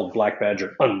them was called Black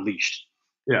Badger Unleashed.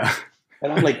 Yeah.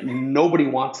 And I'm like, nobody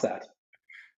wants that.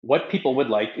 What people would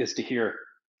like is to hear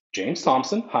James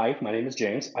Thompson. Hi, my name is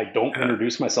James. I don't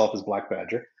introduce myself as Black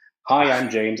Badger. Hi, I'm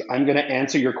James. I'm going to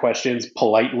answer your questions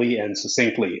politely and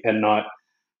succinctly and not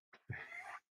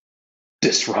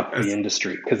disrupt the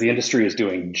industry, because the industry is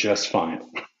doing just fine.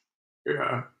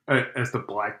 Yeah, as the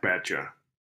Black Badger.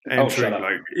 Answering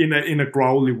like in a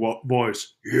growly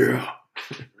voice. Yeah,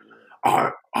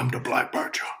 I'm the Black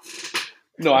Badger.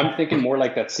 No, I'm thinking more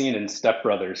like that scene in Step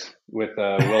Brothers with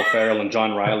Will Ferrell and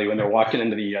John Riley when they're walking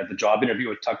into the job interview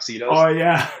with tuxedos. Oh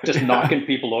yeah, just knocking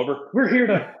people over. We're here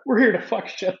to fuck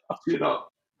shit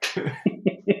up.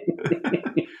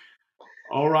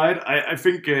 All right, I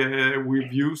think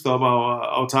we've used up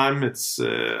our time. It's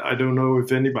I don't know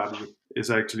if anybody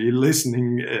is actually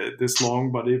listening this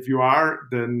long, but if you are,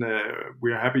 then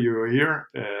we're happy you're here.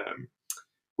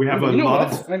 We have a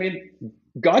lot of. I mean,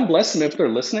 God bless them if they're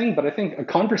listening, but I think a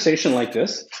conversation like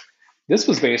this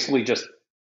was basically just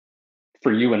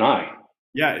for you and I.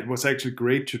 Yeah, it was actually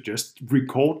great to just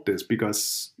record this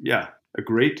because,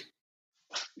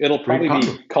 it'll probably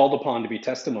be called upon to be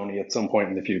testimony at some point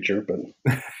in the future, but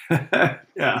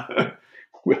yeah,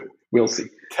 we'll see.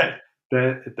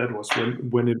 That was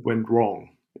when it went wrong.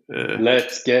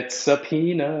 Let's get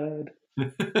subpoenaed.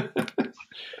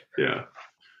 Yeah.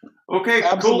 Okay,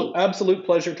 cool. Absolute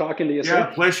pleasure talking to you, sir. Yeah,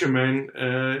 pleasure,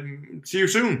 man. See you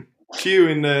soon. See you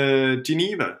in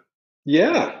Geneva.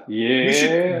 Yeah.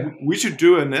 We should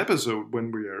do an episode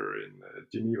when we are in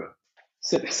Geneva.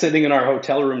 Sitting in our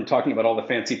hotel room talking about all the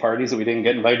fancy parties that we didn't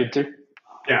get invited to.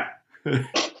 Yeah.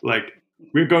 Like,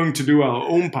 we're going to do our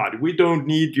own party. We don't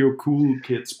need your cool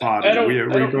kids party. I don't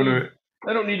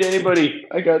need anybody.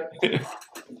 I got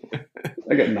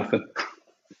nothing.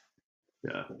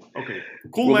 Yeah. Okay.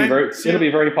 Cool, man. It'll be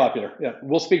very popular. Yeah.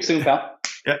 We'll speak soon, pal.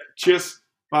 Yeah. Cheers.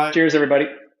 Bye. Cheers, everybody.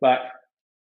 Bye.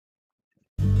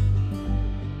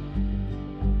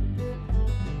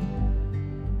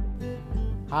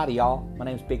 Howdy, y'all. My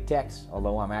name's Big Tex,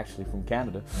 although I'm actually from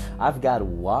Canada. I've got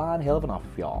one hell of an offer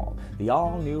for y'all. The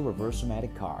all-new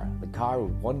Reverse-O-Matic car. The car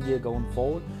with 1 gear going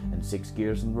forward and 6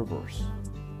 gears in reverse.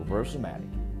 Reverse-O-Matic.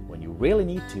 When you really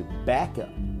need to back up